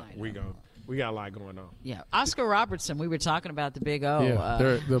 we got a lot going on. Yeah, Oscar Robertson. We were talking about the Big O.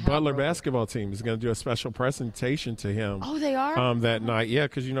 Yeah, the Butler basketball team is going to do a special presentation to him. Oh, they are? That night. Yeah,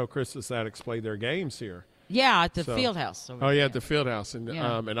 because Chris Athletics played their games here. Yeah, at the field house. At the field house. And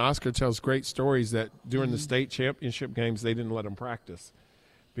and Oscar tells great stories that during the state championship games, they didn't let them practice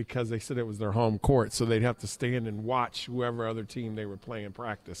because they said it was their home court. So they'd have to stand and watch whoever other team they were playing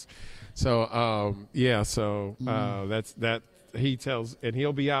practice. So, that's that. He tells, and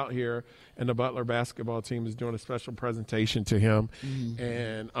he'll be out here, and the Butler basketball team is doing a special presentation to him.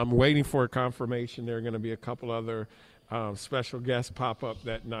 And I'm waiting for a confirmation. There are going to be a couple other special guests pop up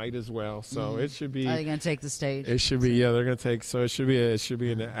that night as well. So it should be. Are they going to take the stage? It should be. Yeah, they're going to take. So it should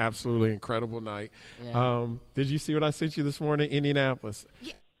be an absolutely incredible night. Yeah. Did you see what I sent you this morning? Indianapolis.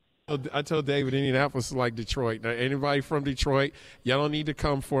 Yeah. I told David Indianapolis is like Detroit. Now, anybody from Detroit, y'all don't need to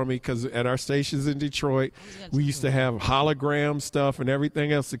come for me because at our stations in Detroit, we used to have hologram stuff and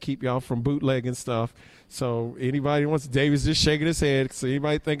everything else to keep y'all from bootlegging stuff. So anybody wants, David's just shaking his head. So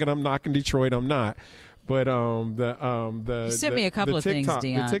anybody thinking I'm knocking Detroit, I'm not. But you sent me a couple of things,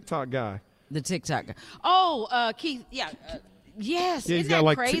 Deion. The TikTok guy. The TikTok guy. Oh, Keith. Yeah. Yes, yeah, isn't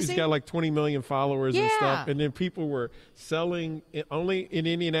that crazy? He's got like 20 million followers and stuff. And then people were selling only in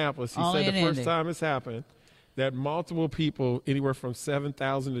Indianapolis. He said the first time it's happened that multiple people, anywhere from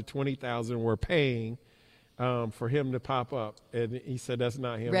 7,000 to 20,000, were paying for him to pop up. And he said that's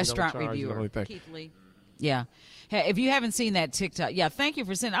not him. Restaurant reviewer, Keith Lee. Yeah. Hey, if you haven't seen that TikTok, thank you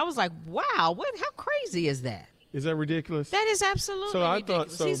for sending. I was like, wow, how crazy is that? Is that ridiculous? That is absolutely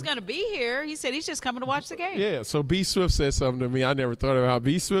ridiculous. Thought he's going to be here. He said he's just coming to watch the game. Yeah, so B. Swift said something to me I never thought about.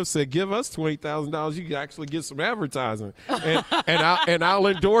 B. Swift said, give us $20,000. You can actually get some advertising. And I'll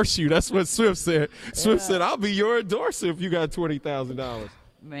endorse you. That's what Swift said. Swift said, I'll be your endorser if you got $20,000.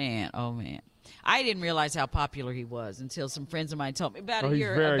 Man, oh, man. I didn't realize how popular he was until some friends of mine told me about a year.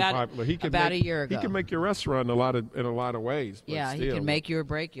 He's very popular. A year ago. He can make your restaurant in a lot of ways. He can make you or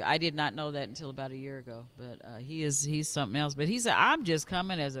break you. I did not know that until about a year ago. But he's something else. But he said, I'm just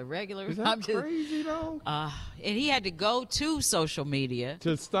coming as a regular. Is that crazy though? And he had to go to social media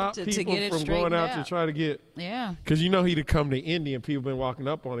to stop people to get from going out to try to get. Yeah. Because he'd have come to Indy and people been walking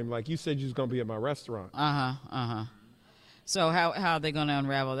up on him like, you said you was going to be at my restaurant. So how are they going to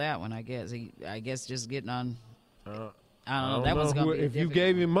unravel that one? I guess just getting on. I don't know. That one's going to be if you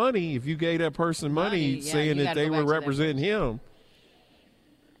gave him money, if you gave that person money saying that they were representing him,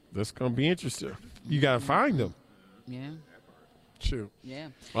 that's going to be interesting. You got to find them. Yeah. Shoot. Yeah.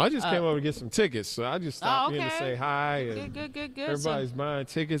 Well, I just came over to get some tickets, so I just stopped in to say hi. And good. Everybody's buying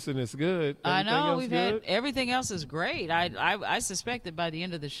tickets, and it's good. I know. Had everything else is great. I suspect that by the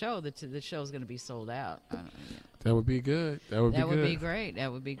end of the show, the show is going to be sold out. That would be good. That would be great.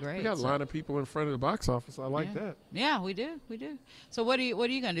 That would be great. We got a line of people in front of the box office. I like that. Yeah, we do. So what are you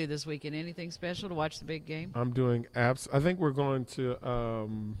going to do this weekend? Anything special to watch the big game? I'm doing apps. I think we're going to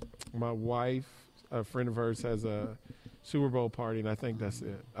my wife, a friend of hers, has a Super Bowl party, and I think that's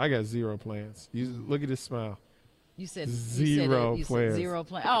it. I got zero plans. Look at this smile. You said zero plans. Zero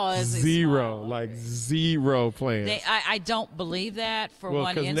plans. Oh, that's zero, like zero plans. I don't believe that for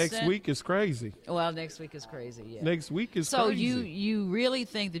one instant. Because next week is crazy. Well, next week is crazy. Yeah. Next week is crazy. So you really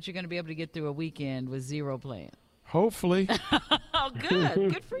think that you're going to be able to get through a weekend with zero plans? Hopefully. Oh,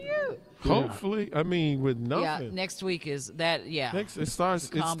 good for you. Hopefully, I mean with nothing. Yeah, next week is that. Yeah, it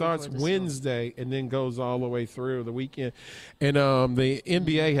starts Wednesday and then goes all the way through the weekend, and the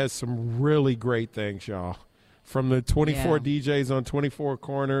NBA has some really great things, y'all. From the 24 DJs on 24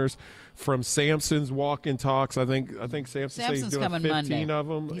 corners, from Samson's walk-in talks. I think Samson says he's doing 15 Monday. of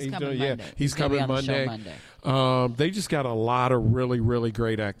them. He's coming Monday. They just got a lot of really, really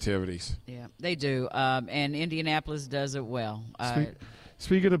great activities. Yeah, they do. And Indianapolis does it well.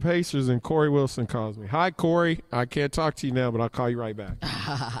 Speaking of Pacers, and Corey Wilson calls me. Hi, Corey. I can't talk to you now, but I'll call you right back.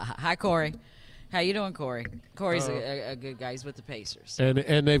 Hi, Corey. How you doing, Corey? Corey's a good guy. He's with the Pacers.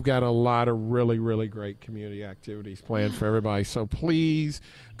 And they've got a lot of really, really great community activities planned for everybody. So please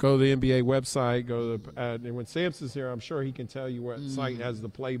go to the NBA website. Go to and when Samson's here, I'm sure he can tell you what site has the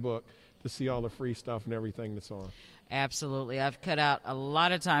playbook to see all the free stuff and everything that's on. Absolutely. I've cut out a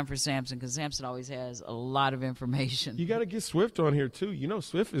lot of time for Samson because Samson always has a lot of information. You got to get Swift on here, too.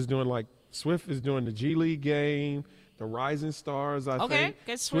 Swift is doing the G League game. The Rising Stars, I think.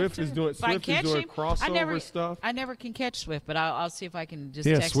 Swift is doing crossover stuff. I never can catch Swift, but I'll see if I can just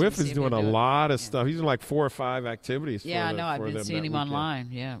text Swift him is doing a lot of stuff. He's doing like 4 or 5 activities. Yeah, I know. I've been seeing him online.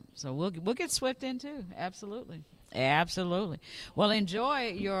 Yeah, so we'll get Swift in too. Absolutely. Well, enjoy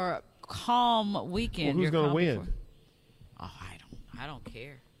your calm weekend. Well, who's going to win? I don't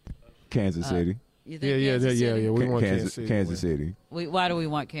care. Kansas City. You think Kansas City? We want Kansas City. Kansas City. Why do we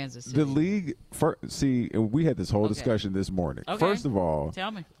want Kansas City? The league, and we had this whole discussion this morning. Okay. First of all,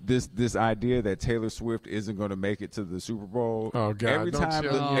 tell me this idea that Taylor Swift isn't going to make it to the Super Bowl. Oh God! Every time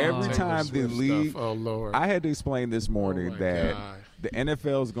the league, oh Lord! I had to explain this morning that the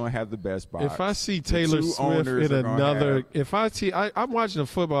NFL is going to have the best box. If I see Taylor Swift in another, I'm watching a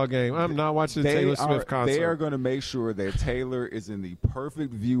football game. I'm not watching the Taylor Swift concert. They are going to make sure that Taylor is in the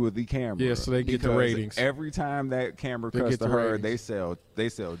perfect view of the camera. Yeah, so they get the ratings. Every time that camera cuts to her, they sell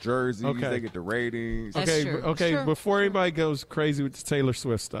jerseys. Okay. They get the ratings. That's true. Okay. Sure. Before anybody goes crazy with the Taylor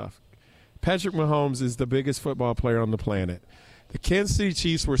Swift stuff, Patrick Mahomes is the biggest football player on the planet. The Kansas City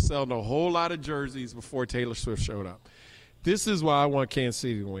Chiefs were selling a whole lot of jerseys before Taylor Swift showed up. This is why I want Kansas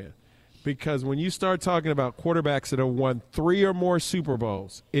City to win. Because when you start talking about quarterbacks that have won 3 or more Super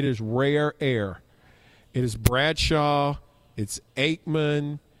Bowls, it is rare air. It is Bradshaw. It's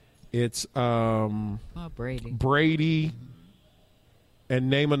Aikman. It's Brady. And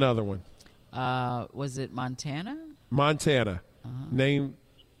name another one. Was it Montana? Montana. Name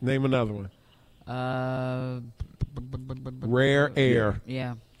another one. Rare air.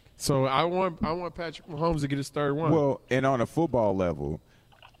 Yeah. So I want Patrick Mahomes to get his third one. Well, and on a football level,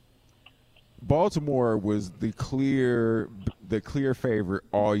 Baltimore was the clear favorite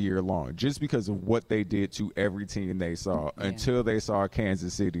all year long, just because of what they did to every team they saw until they saw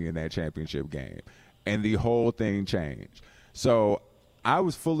Kansas City in that championship game, and the whole thing changed. So I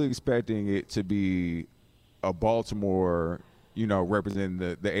was fully expecting it to be a Baltimore, representing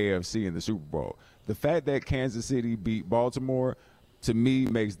the AFC in the Super Bowl. The fact that Kansas City beat Baltimore, to me,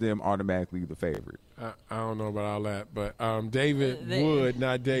 makes them automatically the favorite. I don't know about all that, but David Woods,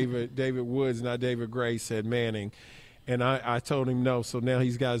 not David Gray, said Manning, and I told him no. So now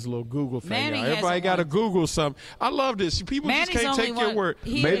he's got his little Google thing. Everybody got to Google something. I love this. People Manning's just can't take your word.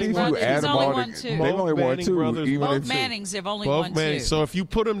 Maybe if you add them all together, they've only won 2. Both Mannings have only won 2. So if you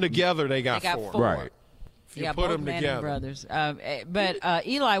put them together, they got 4. Right. Yeah, put both them Manning together. brothers. But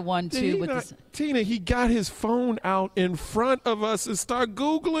Eli won 2 Tina, he got his phone out in front of us and start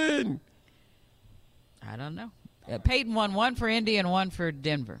Googling. I don't know. Peyton won 1 for Indy and 1 for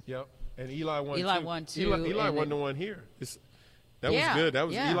Denver. Yep. And Eli won 2. Eli won 2. Eli won the one here. That was good. That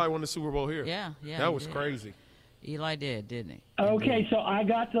was Eli won the Super Bowl here. Yeah. That was crazy. Eli didn't he? Okay, so I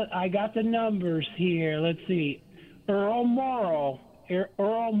got the numbers here. Let's see. Earl Morrow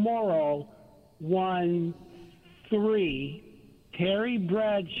won 3. Terry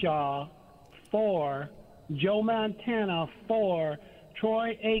Bradshaw 4. Joe Montana 4.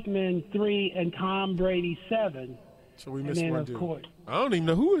 Troy Aikman 3, and Tom Brady 7. So we missed one dude. I don't even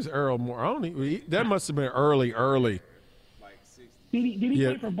know who is Earl Moore. That must have been early. Did he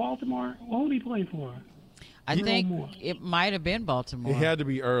play for Baltimore? Who did he play for? I think it might have been Baltimore. It had to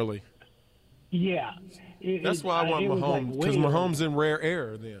be early. Yeah. That's why I want Mahomes, because Mahomes in rare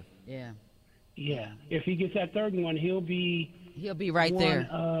air then. Yeah. Yeah. If he gets that third one, he'll be right there.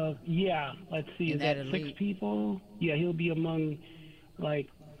 Let's see. Is that 6 people? Yeah, he'll be among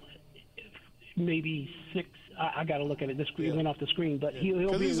maybe 6. I got to look at it. The screen went off the screen, but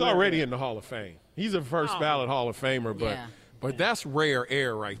he'll be. He's already in the Hall of Fame. He's a first ballot Hall of Famer, but that's rare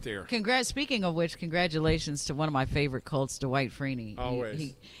air right there. Speaking of which, congratulations to one of my favorite Colts, Dwight Freeney.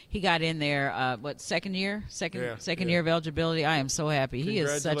 Always. He got in there. Second year of eligibility. I am so happy. He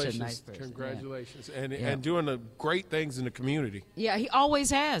is such a nice person. Congratulations, and doing the great things in the community. Yeah, he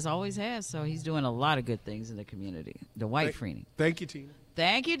always has. So he's doing a lot of good things in the community. Dwight Freeney. Thank you, Tina.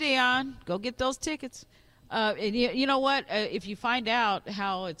 Thank you, Dion. Go get those tickets. And you know what? If you find out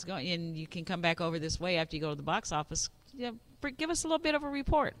how it's going, and you can come back over this way after you go to the box office, give us a little bit of a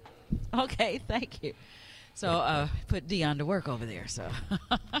report. Okay, thank you. So put Dion to work over there. So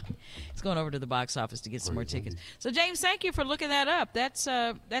he's going over to the box office to get some more tickets. So James, thank you for looking that up. That's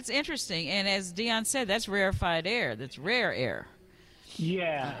interesting. And as Dion said, that's rarefied air. That's rare air.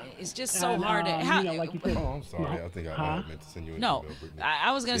 Yeah, it's just so hard to. I'm sorry. I think I meant to send you an email.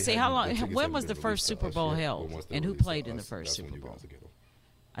 I was going to say, how long? When was the first Super Bowl held, and who played in the first Super Bowl?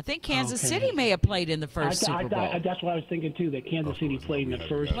 I think Kansas City may have played in the first Super Bowl. That's what I was thinking too. That Kansas City played in the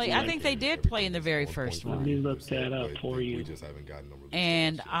first. I think they did play in the very first one. Let me look that up for you.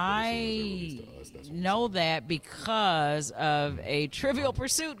 And I know that because of a Trivial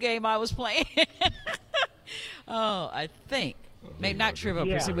Pursuit game I was playing. I think. Maybe not Trivial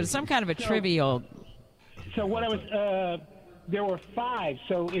Pursuit, but some kind of a trivial. So what I was, there were 5.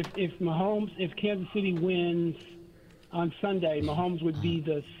 So if Kansas City wins on Sunday, Mahomes would be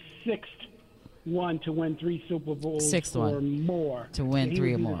the 6th one to win 3 Super Bowls or more. To win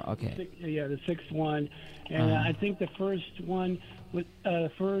 3 or more, okay. The 6th one, and I think the first one,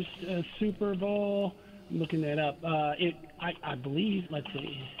 first Super Bowl looking that up. I believe. Let's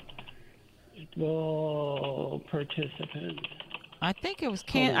see. Well, participants. I think it was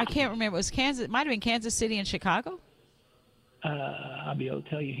I can't remember. It was Kansas. It might have been Kansas City and Chicago. I'll be able to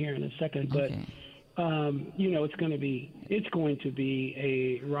tell you here in a second, but Okay. It's going to be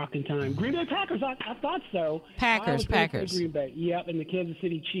a rocking time. Green Bay Packers. I thought so. Packers. Green Bay. Yep, and the Kansas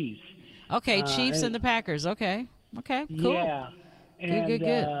City Chiefs. Okay, Chiefs and the Packers. Okay, cool. Yeah. And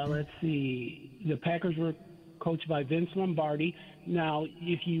Good. Let's see. The Packers were coached by Vince Lombardi. Now,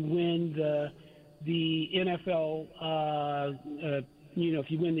 if you win the NFL,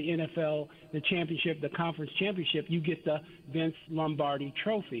 if you win the NFL, the championship, the conference championship, you get the Vince Lombardi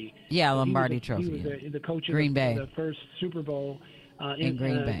Trophy. Yeah, Lombardi Trophy. He was the coach of Green Bay. the first Super Bowl in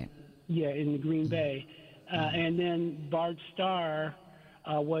Green Bay. Yeah, in Green Bay. And then Bart Starr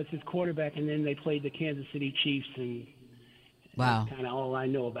was his quarterback, and then they played the Kansas City Chiefs, and wow, that's kind of all I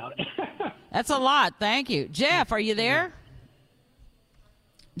know about it. That's a lot. Thank you. Jeff, are you there?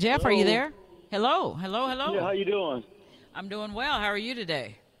 Jeff, are you there? Hello. Yeah, how you doing? I'm doing well. How are you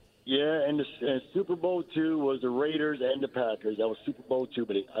today? Yeah, and Super Bowl II was the Raiders and the Packers. That was Super Bowl II,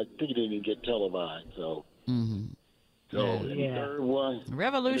 but I think it didn't even get televised. So, the third one,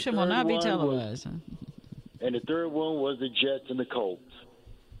 Revolution will not be televised. And the third one was the Jets and the Colts.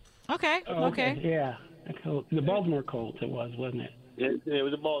 Okay. Yeah, the Baltimore Colts. It was, wasn't it? It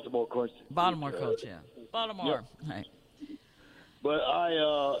was the Baltimore Colts. Baltimore Colts, yeah. Baltimore. Yep. Right. But I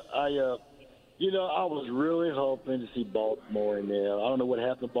was really hoping to see Baltimore in there. I don't know what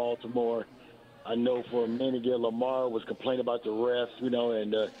happened to Baltimore. I know for a minute there, Lamar was complaining about the refs,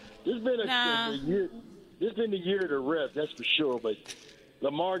 and this has been the year of the refs, that's for sure. But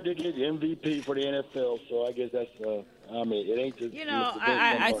Lamar did get the MVP for the NFL, so I guess that's. It ain't just.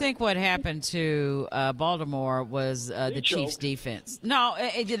 I think what happened to Baltimore was the Chiefs' defense. No,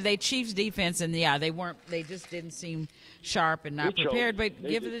 they Chiefs' defense, and they just didn't seem sharp and not prepared. But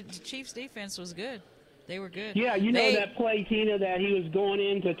the Chiefs' defense was good. They were good. Yeah, that play, Tina, that he was going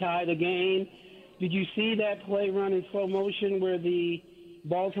in to tie the game. Did you see that play run in slow motion where the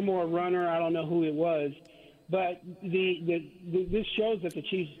Baltimore runner, I don't know who it was, but this shows that the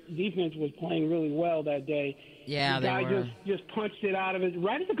Chiefs' defense was playing really well that day. Yeah, the guy they were. just punched it out of his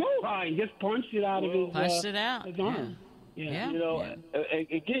right at the goal line. Just punched it out of his arm. Yeah.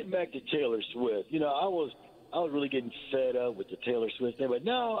 And getting back to Taylor Swift, I was really getting fed up with the Taylor Swift thing. But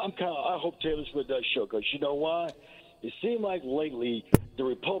now I hope Taylor Swift does show, because you know why? It seemed like lately the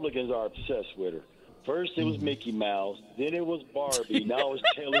Republicans are obsessed with her. First it was Mickey Mouse, then it was Barbie, now it's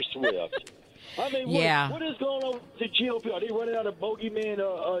Taylor Swift. I mean, what is going on with the GOP? Are they running out of bogeyman?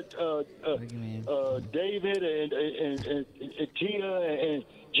 David and Tina and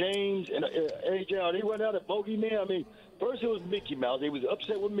James and AJ, are they running out of bogeyman? I mean, first it was Mickey Mouse. They was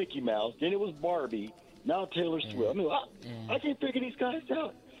upset with Mickey Mouse. Then it was Barbie. Now Taylor Swift. I mean, I can't figure these guys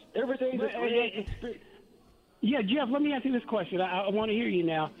out. Everything. Yeah, Jeff, let me ask you this question. I want to hear you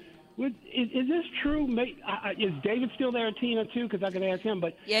now. Is this true? Is David still there, Tina, too? Because I could ask him.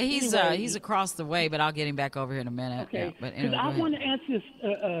 But yeah, he's across the way, but I'll get him back over here in a minute. Okay. Yeah, but anyway, I want to ask this.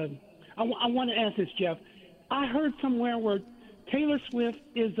 I want to ask this, Jeff. I heard somewhere where Taylor Swift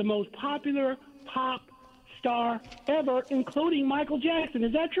is the most popular pop star ever, including Michael Jackson.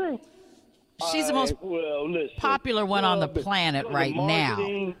 Is that true? She's the most popular one on the planet right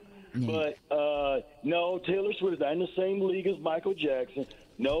now. But no, Taylor Swift is not in the same league as Michael Jackson.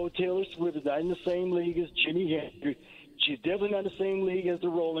 No, Taylor Swift is not in the same league as Jimi Hendrix. She's definitely not in the same league as the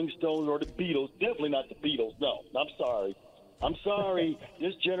Rolling Stones or the Beatles. Definitely not the Beatles. No, I'm sorry.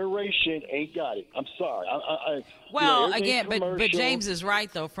 This generation ain't got it. I'm sorry. But James is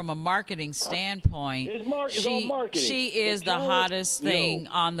right, though. From a marketing standpoint, she is the hottest thing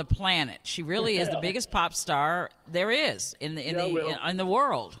on the planet. She really is the biggest pop star there is in the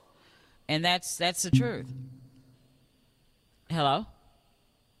world, and that's the truth. Hello.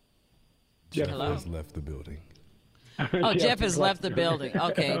 Jeff has left the building. Oh, Jeff has left the building.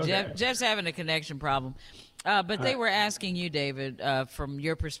 Okay, Jeff's having a connection problem. But they were asking you, David, from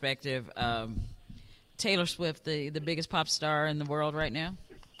your perspective, Taylor Swift, the biggest pop star in the world right now?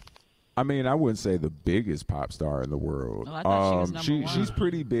 I mean, I wouldn't say the biggest pop star in the world. Oh, I thought she was number one. She's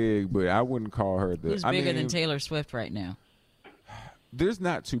pretty big, but I wouldn't call her the. Who's bigger than Taylor Swift right now? There's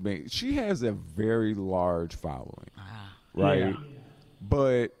not too many. She has a very large following, right? Yeah.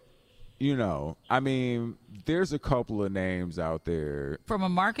 But, I mean, there's a couple of names out there. From a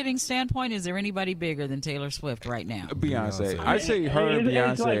marketing standpoint, is there anybody bigger than Taylor Swift right now? Beyonce. I'd say her and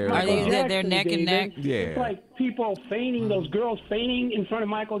Beyonce. They're neck and neck? Yeah. It's like people fainting, those girls fainting in front of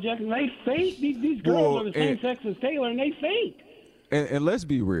Michael Jackson. They faint. These girls are the same sex as Taylor, and they faint. And let's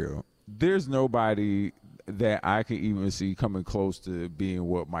be real. There's nobody that I can even see coming close to being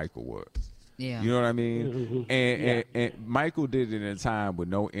what Michael was. Yeah. You know what I mean? And Michael did it in a time with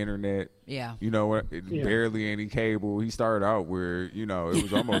no internet. Yeah. You know, barely any cable. He started out where, you know, it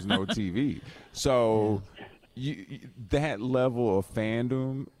was almost no TV. So that level of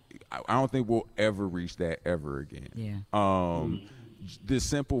fandom, I don't think we'll ever reach that ever again. Yeah. The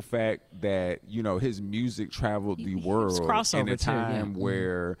simple fact that, you know, his music traveled the world in a time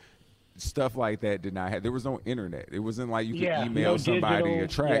where stuff like that did not have. There was no internet. It wasn't like you could email somebody a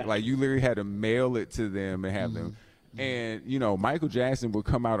track. Like you literally had to mail it to them and have them. And you know, Michael Jackson would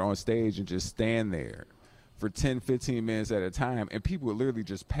come out on stage and just stand there for 10, 15 minutes at a time, and people would literally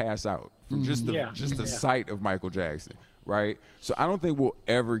just pass out from just the sight of Michael Jackson, right? So I don't think we'll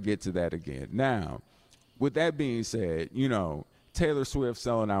ever get to that again. Now, with that being said, you know, Taylor Swift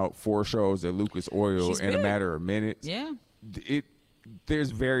selling out 4 shows at Lucas Oil in a matter of minutes. Yeah. There's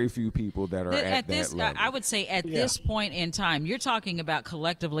very few people that are at this that level. I would say at this point in time, you're talking about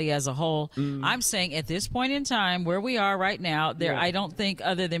collectively as a whole. I'm saying at this point in time, where we are right now, I don't think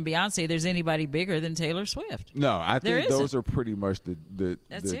other than Beyonce, there's anybody bigger than Taylor Swift. No, I think those are pretty much the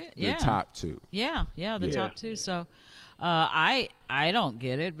top 2. Yeah, the top 2. So I don't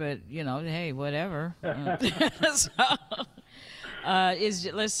get it, but you know, hey, whatever.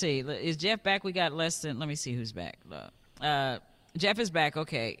 Let's see. Is Jeff back? We got less than. Let me see who's back. Jeff is back.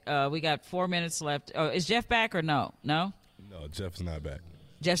 Okay. We got 4 minutes left. Oh, is Jeff back or no? No? No, Jeff's not back.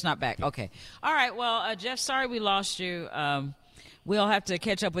 Jeff's not back. Okay. All right. Well, Jeff, sorry we lost you. We'll have to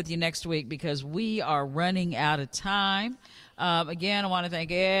catch up with you next week because we are running out of time. Again, I want to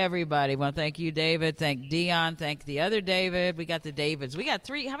thank everybody. I want to thank you, David. Thank Dion. Thank the other David. We got the Davids. We got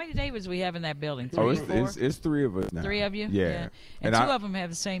 3. How many Davids we have in that building? 3, 4? It's 3 of us now. 3 of you? Yeah. And 2 of them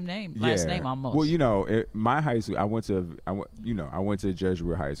have the same name, last name almost. Well, you know, my high school, I went to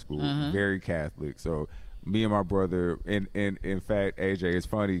Jesuit high school, very Catholic. So me and my brother, and in fact, AJ, it's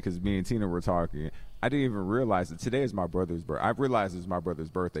funny because me and Tina were talking. I didn't even realize that today is my brother's birthday. I realized it's my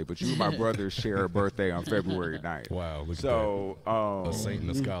brother's birthday, but you and my brother share a birthday on February 9th. Wow, look at that. A saint and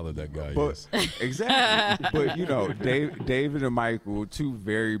a scholar, that guy is. Exactly. But, you know, David and Michael, 2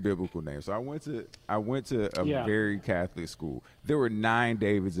 very biblical names. So I went to a very Catholic school. There were 9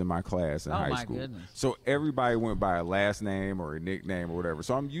 Davids in my class in high school. Goodness. So everybody went by a last name or a nickname or whatever.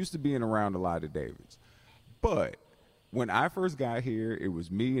 So I'm used to being around a lot of Davids. But when I first got here, it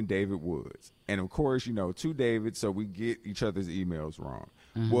was me and David Woods. And, of course, you know, 2 Davids, so we get each other's emails wrong.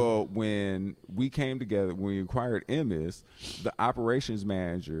 Well, when we came together, when we acquired Emmis, the operations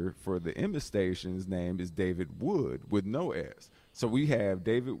manager for the Emmis station's name is David Wood with no S. So we have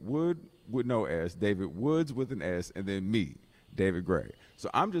David Wood with no S, David Woods with an S, and then me, David Gray. So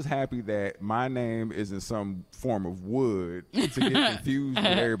I'm just happy that my name is in some form of wood to get confused with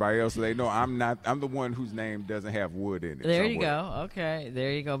everybody else, so they know I'm the one whose name doesn't have wood in it. There you go. Okay,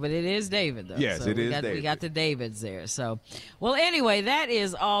 there you go. But it is David, though. Yes, it is David. We got the Davids there. So, well, anyway, that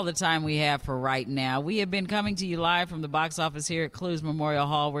is all the time we have for right now. We have been coming to you live from the box office here at Clues Memorial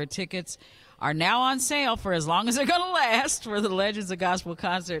Hall, where tickets are now on sale for as long as they're going to last for the Legends of Gospel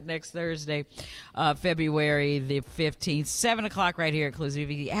concert next Thursday, February the 15th, 7 o'clock right here at Clues.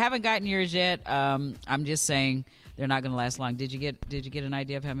 If you haven't gotten yours yet, I'm just saying they're not going to last long. Did you get an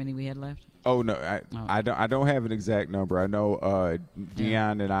idea of how many we had left? Oh no, I don't have an exact number. I know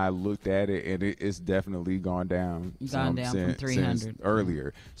Dion and I looked at it, and it's definitely gone down. From 300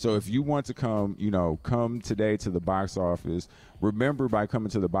 earlier. So if you want to come today to the box office. Remember, by coming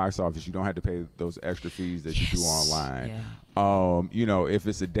to the box office, you don't have to pay those extra fees that you do online. Yeah. If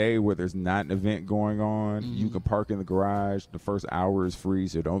it's a day where there's not an event going on, you can park in the garage. The first hour is free,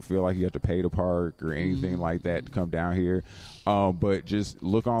 so don't feel like you have to pay to park or anything like that to come down here. But just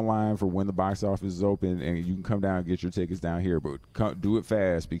look online for when the box office is open, and you can come down and get your tickets down here. But do it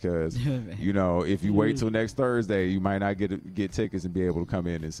fast because, if you wait till next Thursday, you might not get tickets and be able to come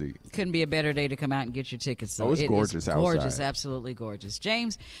in and see. Couldn't be a better day to come out and get your tickets. So it's gorgeous outside. Gorgeous, absolutely gorgeous.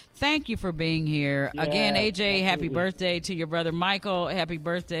 James, thank you for being here. Yeah, again, AJ, absolutely. Happy birthday to your brother Michael. Happy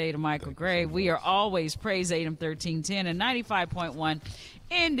birthday to Michael Gray. We are always Praise 8 1310 and 95.1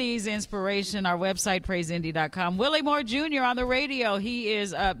 Indy's Inspiration. Our website, praiseindy.com. Willie Moore Jr. on the radio. He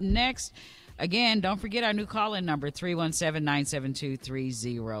is up next. Again, don't forget our new call-in number,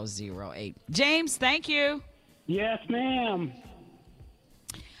 317-972-3008. James, thank you. Yes, ma'am.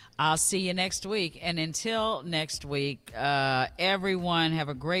 I'll see you next week. And until next week, everyone have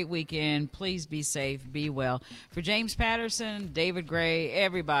a great weekend. Please be safe, be well. For James Patterson, David Gray,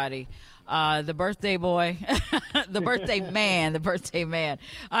 everybody, the birthday boy, the birthday man,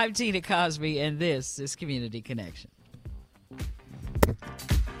 I'm Tina Cosby, and this is Community Connection.